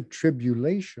to the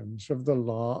tribulations of the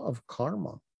law of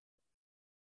karma?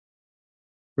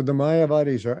 When the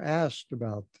Mayavadis are asked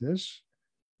about this,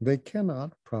 they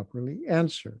cannot properly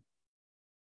answer.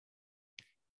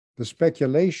 The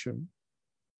speculation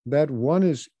that one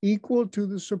is equal to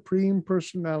the Supreme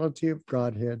Personality of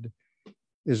Godhead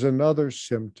is another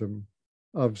symptom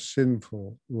of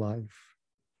sinful life.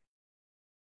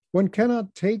 One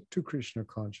cannot take to Krishna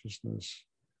consciousness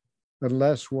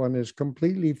unless one is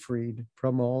completely freed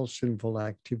from all sinful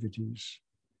activities.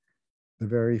 The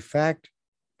very fact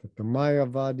that the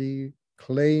Mayavadi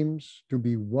claims to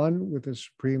be one with the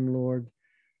Supreme Lord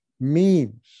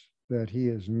means that he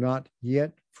is not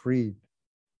yet freed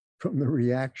from the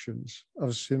reactions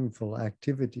of sinful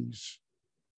activities.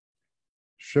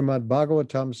 Srimad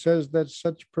Bhagavatam says that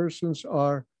such persons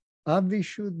are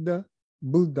avishuddha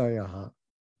buddhayaha,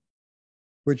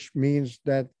 which means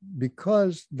that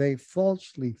because they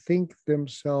falsely think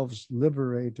themselves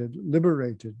liberated,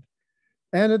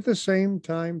 and at the same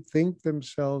time think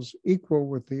themselves equal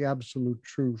with the absolute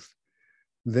truth,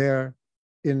 their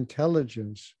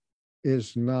intelligence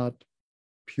is not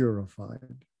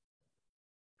purified.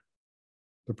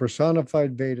 The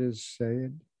Personified Vedas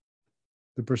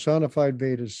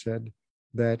said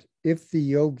that if the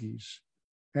yogis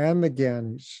and the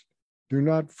gyanis do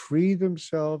not free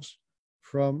themselves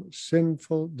from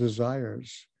sinful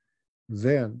desires,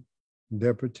 then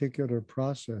their particular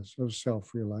process of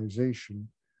self-realization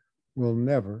will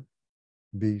never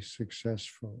be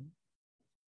successful.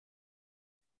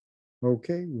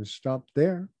 Okay, we'll stop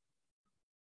there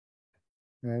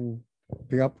and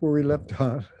pick up where we left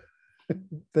off.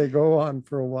 They go on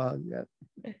for a while yet.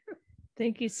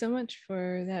 Thank you so much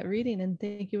for that reading, and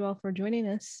thank you all for joining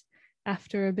us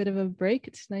after a bit of a break.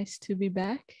 It's nice to be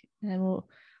back, and we'll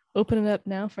open it up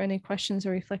now for any questions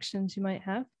or reflections you might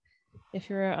have. If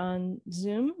you're on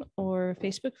Zoom or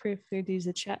Facebook, feel free to use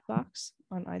the chat box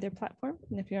on either platform.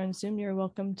 And if you're on Zoom, you're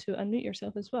welcome to unmute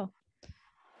yourself as well.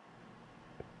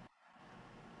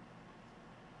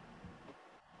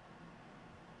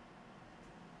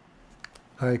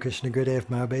 Hare Krishna, good day of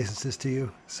my obeisances to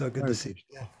you. So good to see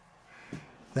you.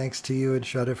 Thanks to you and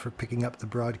Shraddha for picking up the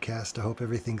broadcast. I hope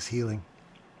everything's healing.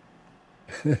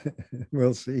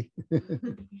 We'll see.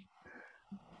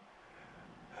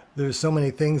 There's so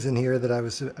many things in here that I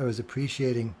was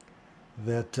appreciating.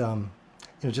 That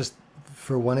just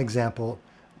for one example,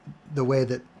 the way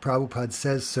that Prabhupada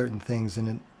says certain things in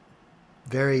a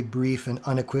very brief and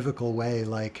unequivocal way,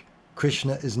 like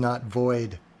Krishna is not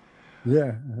void.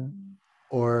 Yeah.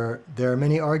 Or there are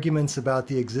many arguments about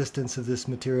the existence of this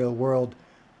material world,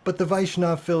 but the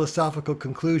Vaishnava philosophical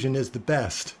conclusion is the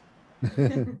best.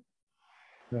 Yeah.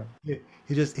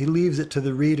 He leaves it to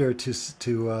the reader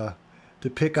to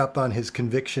pick up on his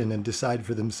conviction and decide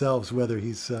for themselves whether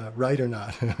he's right or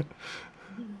not.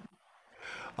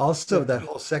 Also, that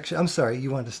whole section. I'm sorry,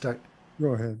 you want to start?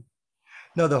 Go ahead.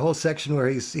 No, the whole section where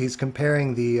he's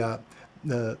comparing the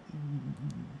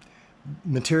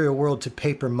material world to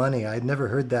paper money. I'd never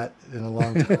heard that in a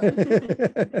long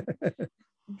time.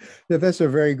 Yeah, that's a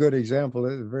very good example.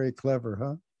 It's very clever,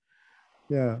 huh?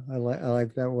 Yeah, I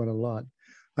like that one a lot.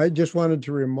 I just wanted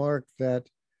to remark that,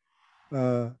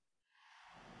 the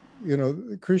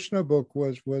Krishna book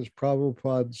was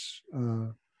Prabhupada's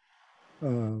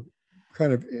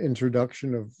kind of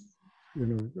introduction of,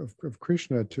 of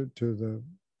Krishna to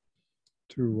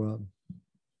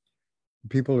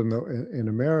people in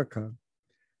America,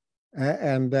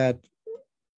 and that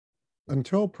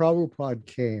until Prabhupada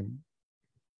came,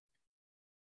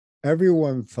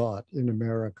 everyone thought in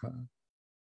America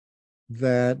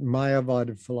that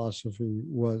Mayavada philosophy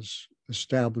was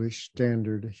established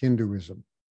standard Hinduism.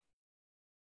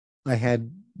 I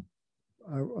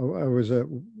was a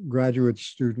graduate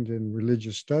student in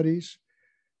religious studies.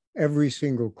 Every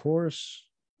single course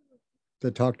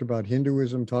that talked about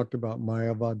Hinduism talked about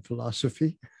Mayavad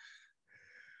philosophy.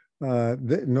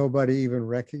 That nobody even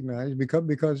recognized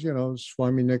because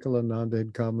Swami Nikolananda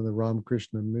had come and the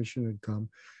Ramakrishna mission had come,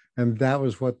 and that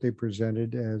was what they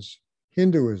presented as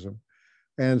Hinduism.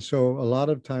 And so a lot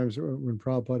of times when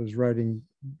Prabhupada is writing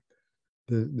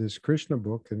this Krishna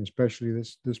book, and especially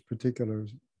this particular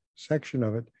section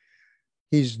of it,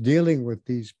 he's dealing with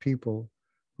these people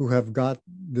who have got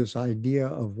this idea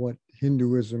of what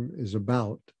Hinduism is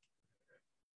about.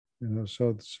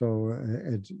 So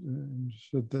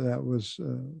that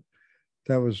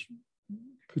was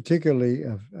particularly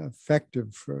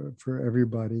effective for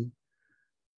everybody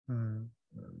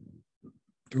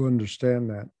to understand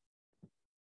that.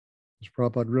 Because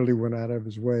Prabhupada really went out of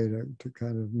his way to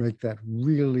kind of make that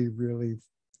really, really,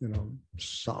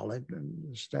 solid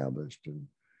and established, and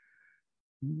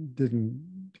didn't,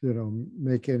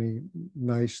 make any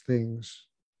nice things.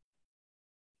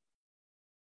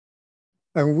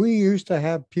 And we used to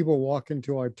have people walk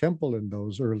into our temple in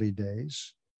those early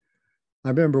days. I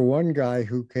remember one guy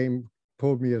who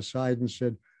pulled me aside and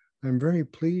said, "I'm very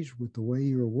pleased with the way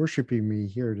you're worshiping me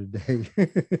here today."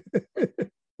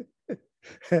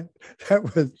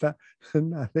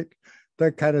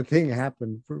 That kind of thing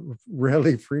happened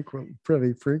pretty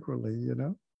frequently,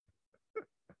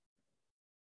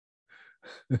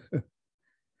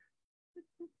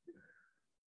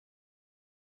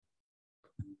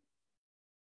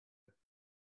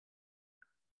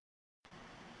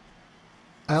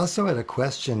 I also had a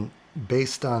question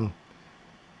based on,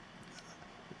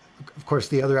 of course,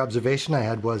 the other observation I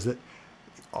had was that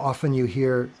often you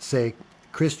hear, say,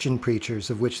 Christian preachers,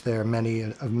 of which there are many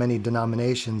of many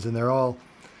denominations, and they're all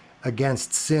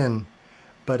against sin.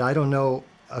 But I don't know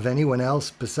of anyone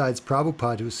else besides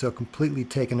Prabhupada who's so completely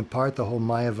taken apart the whole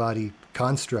Mayavadi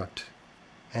construct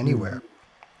anywhere.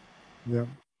 Yeah.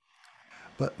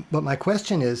 But my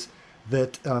question is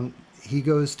that he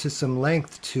goes to some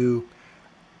length to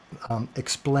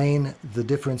explain the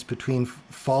difference between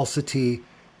falsity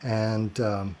and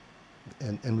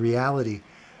reality.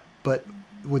 But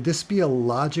would this be a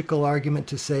logical argument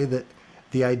to say that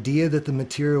the idea that the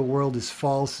material world is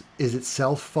false is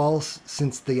itself false,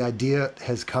 since the idea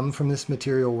has come from this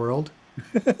material world?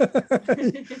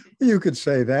 You could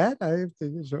say that. I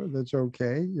think that's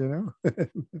okay,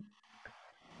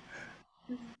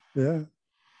 Yeah.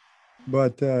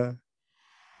 But that's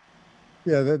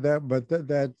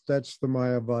the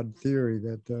Mayavad theory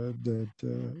that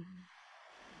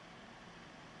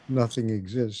nothing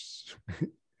exists.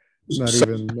 Not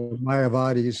even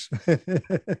Mayavadis.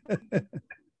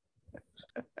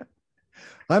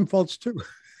 I'm false too.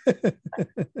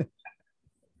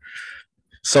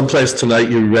 Someplace tonight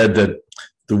you read that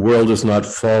the world is not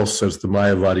false as the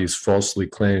Mayavadis falsely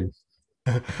claim.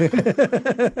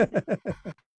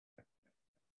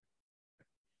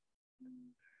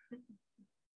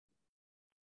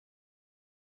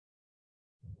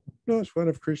 No, it's one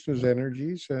of Krishna's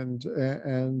energies, and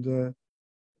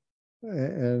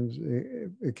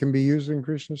it can be used in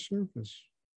Krishna's service,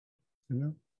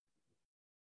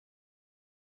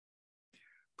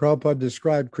 Prabhupada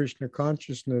described Krishna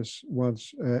consciousness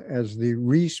once as the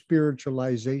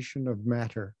re-spiritualization of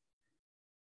matter.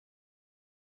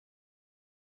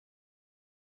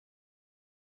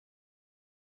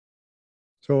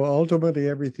 So ultimately,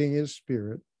 everything is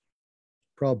spirit.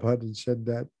 Prabhupada had said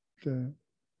that a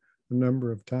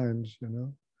number of times,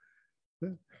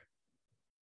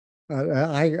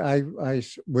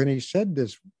 when he said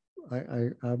this, I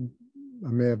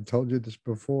may have told you this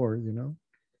before,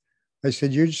 I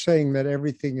said, you're saying that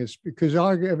everything is, because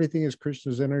everything is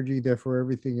Krishna's energy, therefore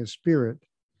everything is spirit.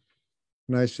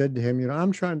 And I said to him,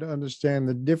 I'm trying to understand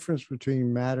the difference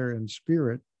between matter and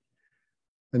spirit.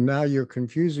 And now you're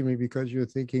confusing me because you're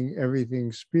thinking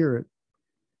everything's spirit.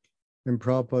 And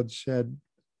Prabhupada said,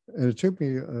 and it took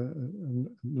me a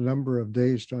number of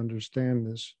days to understand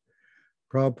this.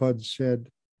 Prabhupada said,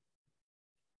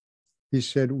 he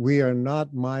said, we are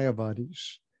not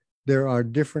Mayavadis. there are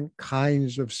different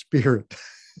kinds of spirit.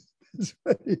 That's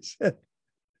what he said.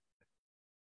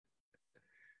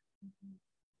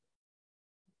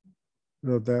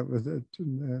 So that was it.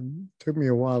 And took me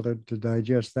a while to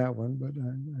digest that one, but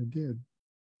I did.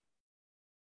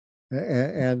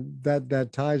 And that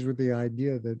ties with the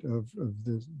idea that of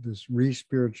this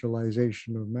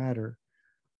re-spiritualization of matter.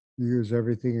 You use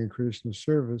everything in Krishna's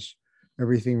service,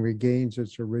 everything regains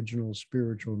its original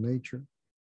spiritual nature.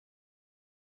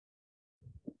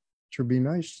 Should be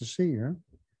nice to see, huh?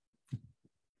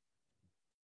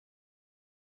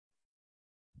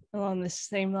 Along this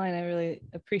same line, I really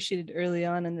appreciated early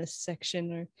on in this section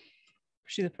where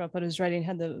Srila Prabhupada was writing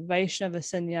how the Vaishnava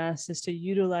sannyas is to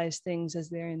utilize things as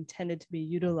they're intended to be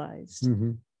utilized.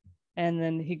 Mm-hmm. And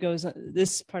then he goes on,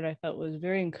 this part I felt was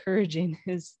very encouraging,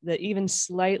 is that even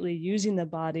slightly using the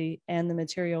body and the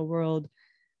material world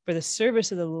for the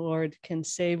service of the Lord can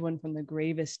save one from the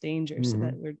gravest danger. Mm-hmm. So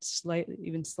that we're slightly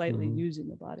mm-hmm. using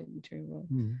the body and material world.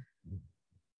 Mm-hmm.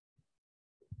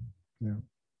 Yeah.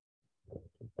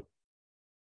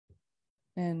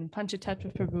 And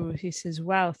Panchatattva Prabhu, he says,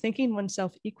 wow, thinking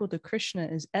oneself equal to Krishna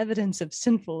is evidence of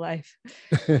sinful life.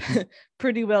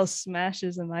 Pretty well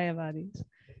smashes the Mayavadis.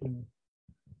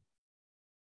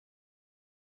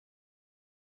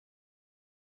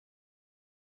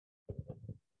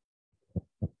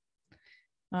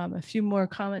 A few more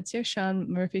comments here.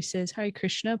 Sean Murphy says, Hare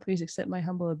Krishna, please accept my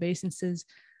humble obeisances.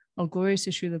 All glories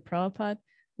to Srila Prabhupada.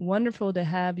 Wonderful to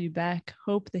have you back.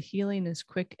 Hope the healing is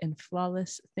quick and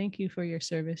flawless. Thank you for your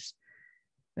service.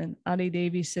 Then Adi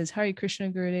Devi says, Hare Krishna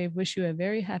Gurudev, wish you a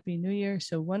very happy new year.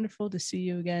 So wonderful to see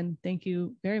you again. Thank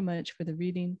you very much for the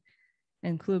reading.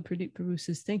 And Klub Pradeep Prabhu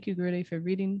says, thank you Gurudev for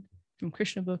reading from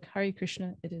Krishna book, Hare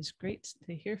Krishna. It is great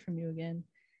to hear from you again.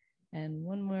 And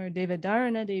one more,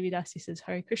 Devadarana Devidasi says,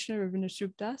 Hare Krishna Ravindra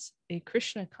Swarup Das, a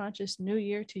Krishna conscious new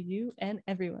year to you and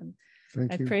everyone.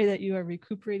 Thank you. I pray that you are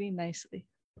recuperating nicely.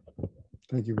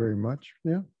 Thank you very much.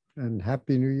 Yeah. And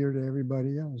Happy New Year to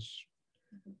everybody else.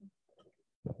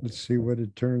 Let's see what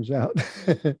it turns out.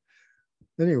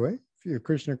 Anyway, if you're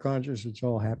Krishna conscious, it's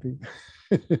all happy.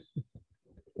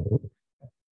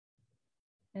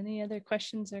 Any other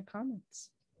questions or comments?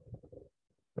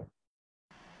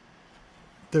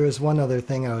 There is one other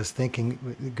thing I was thinking,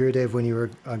 Gurudev, when you were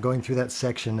going through that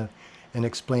section and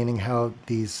explaining how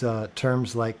these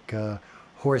terms like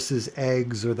horse's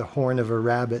eggs or the horn of a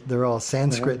rabbit, they're all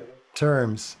Sanskrit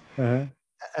terms. And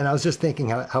I was just thinking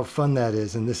how fun that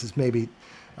is. And this is maybe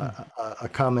a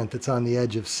comment that's on the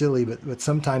edge of silly, but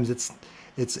sometimes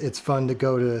it's fun to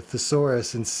go to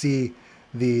Thesaurus and see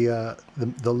the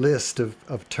list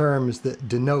of terms that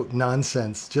denote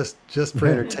nonsense just for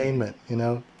entertainment, you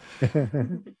know.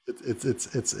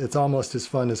 It's almost as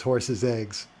fun as horse's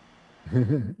eggs.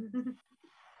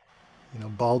 You know,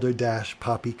 balderdash,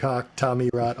 poppycock, Tommy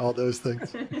rot, all those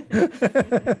things.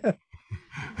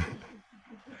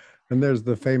 And there's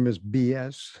the famous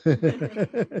BS,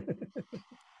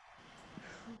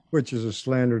 which is a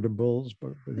slander to bulls,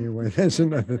 but anyway, that's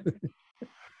another thing.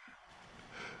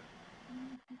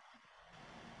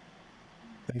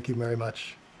 Thank you very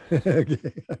much.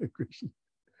 Okay.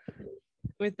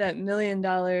 With that $1 million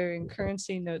in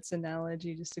currency notes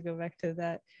analogy, just to go back to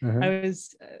that, I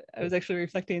was actually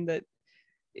reflecting that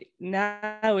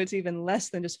now it's even less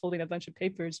than just holding a bunch of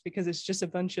papers, because it's just a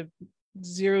bunch of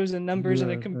zeros and numbers in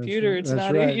a computer. It's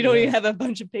not right. You don't even have a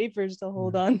bunch of papers to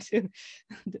hold on to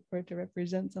or to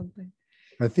represent something.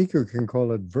 I think you can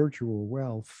call it virtual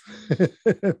wealth.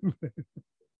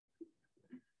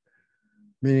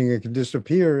 Meaning it can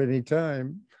disappear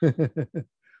anytime.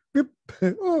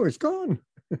 Oh, it's gone.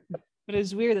 But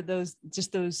it's weird that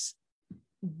those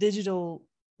digital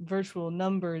virtual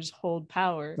numbers hold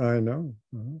power. I know.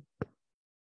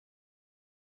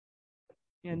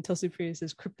 And Tulsi Priya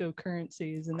says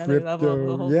cryptocurrency is another level of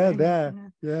the whole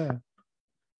thing. Yeah,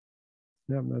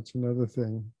 that's another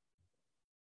thing.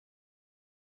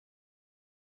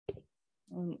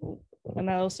 And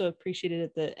I also appreciated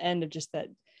at the end of just that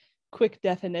quick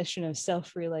definition of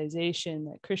self-realization,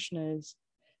 that Krishna is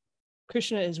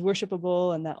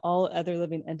worshipable and that all other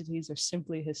living entities are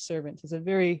simply his servants. It's a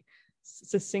very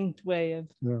succinct way of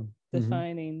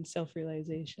defining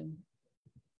self-realization.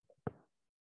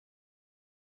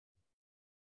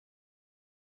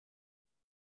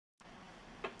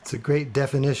 It's a great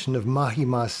definition of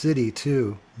Mahima Siddhi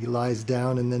too. He lies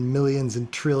down and then millions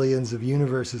and trillions of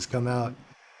universes come out.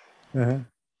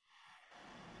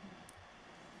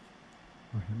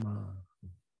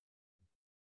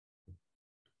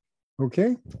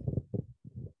 Okay.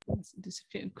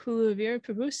 Kulavir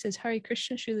Prabhu says, Hare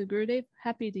Krishna, Srila Gurudev,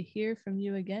 happy to hear from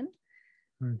you again.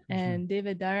 Hare Krishna. And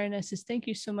David Dharana says, thank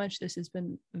you so much. This has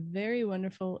been very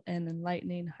wonderful and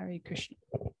enlightening. Hare Krishna.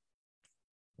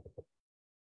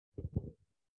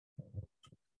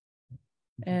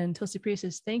 And Tulsi Priya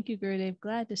says, thank you, Gurudev.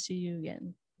 Glad to see you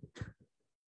again.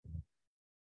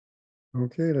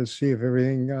 Okay, let's see if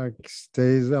everything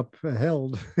stays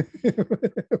upheld.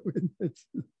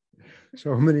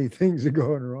 So many things are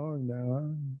going wrong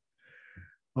now.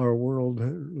 Our world,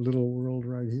 little world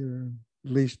right here,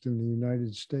 at least in the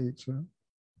United States. Huh?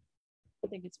 I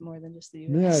think it's more than just the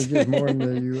Yeah, US. it's just more than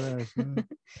the US. Huh?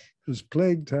 It's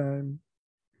plague time.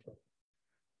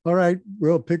 All right,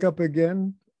 we'll pick up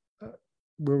again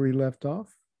where we left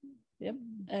off. Yep.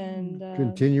 And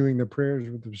continuing the prayers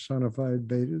with the personified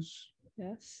Vedas.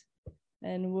 Yes.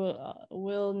 And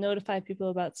we'll notify people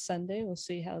about Sunday. We'll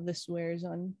see how this wears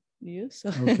on you. So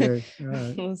okay. All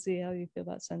right. We'll see how you feel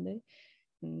about Sunday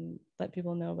and let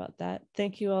people know about that.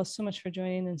 Thank you all so much for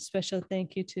joining, and special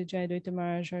thank you to Jayadvaita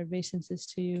Maharaj. Our obeisances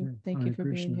to you. Okay. Thank you for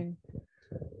Krishna. being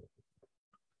here.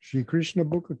 Shri Krishna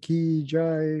Book Ki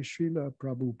Jai, Srila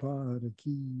Prabhupada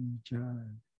Ki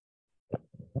Jai.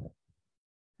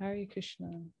 Hare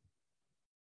Krishna.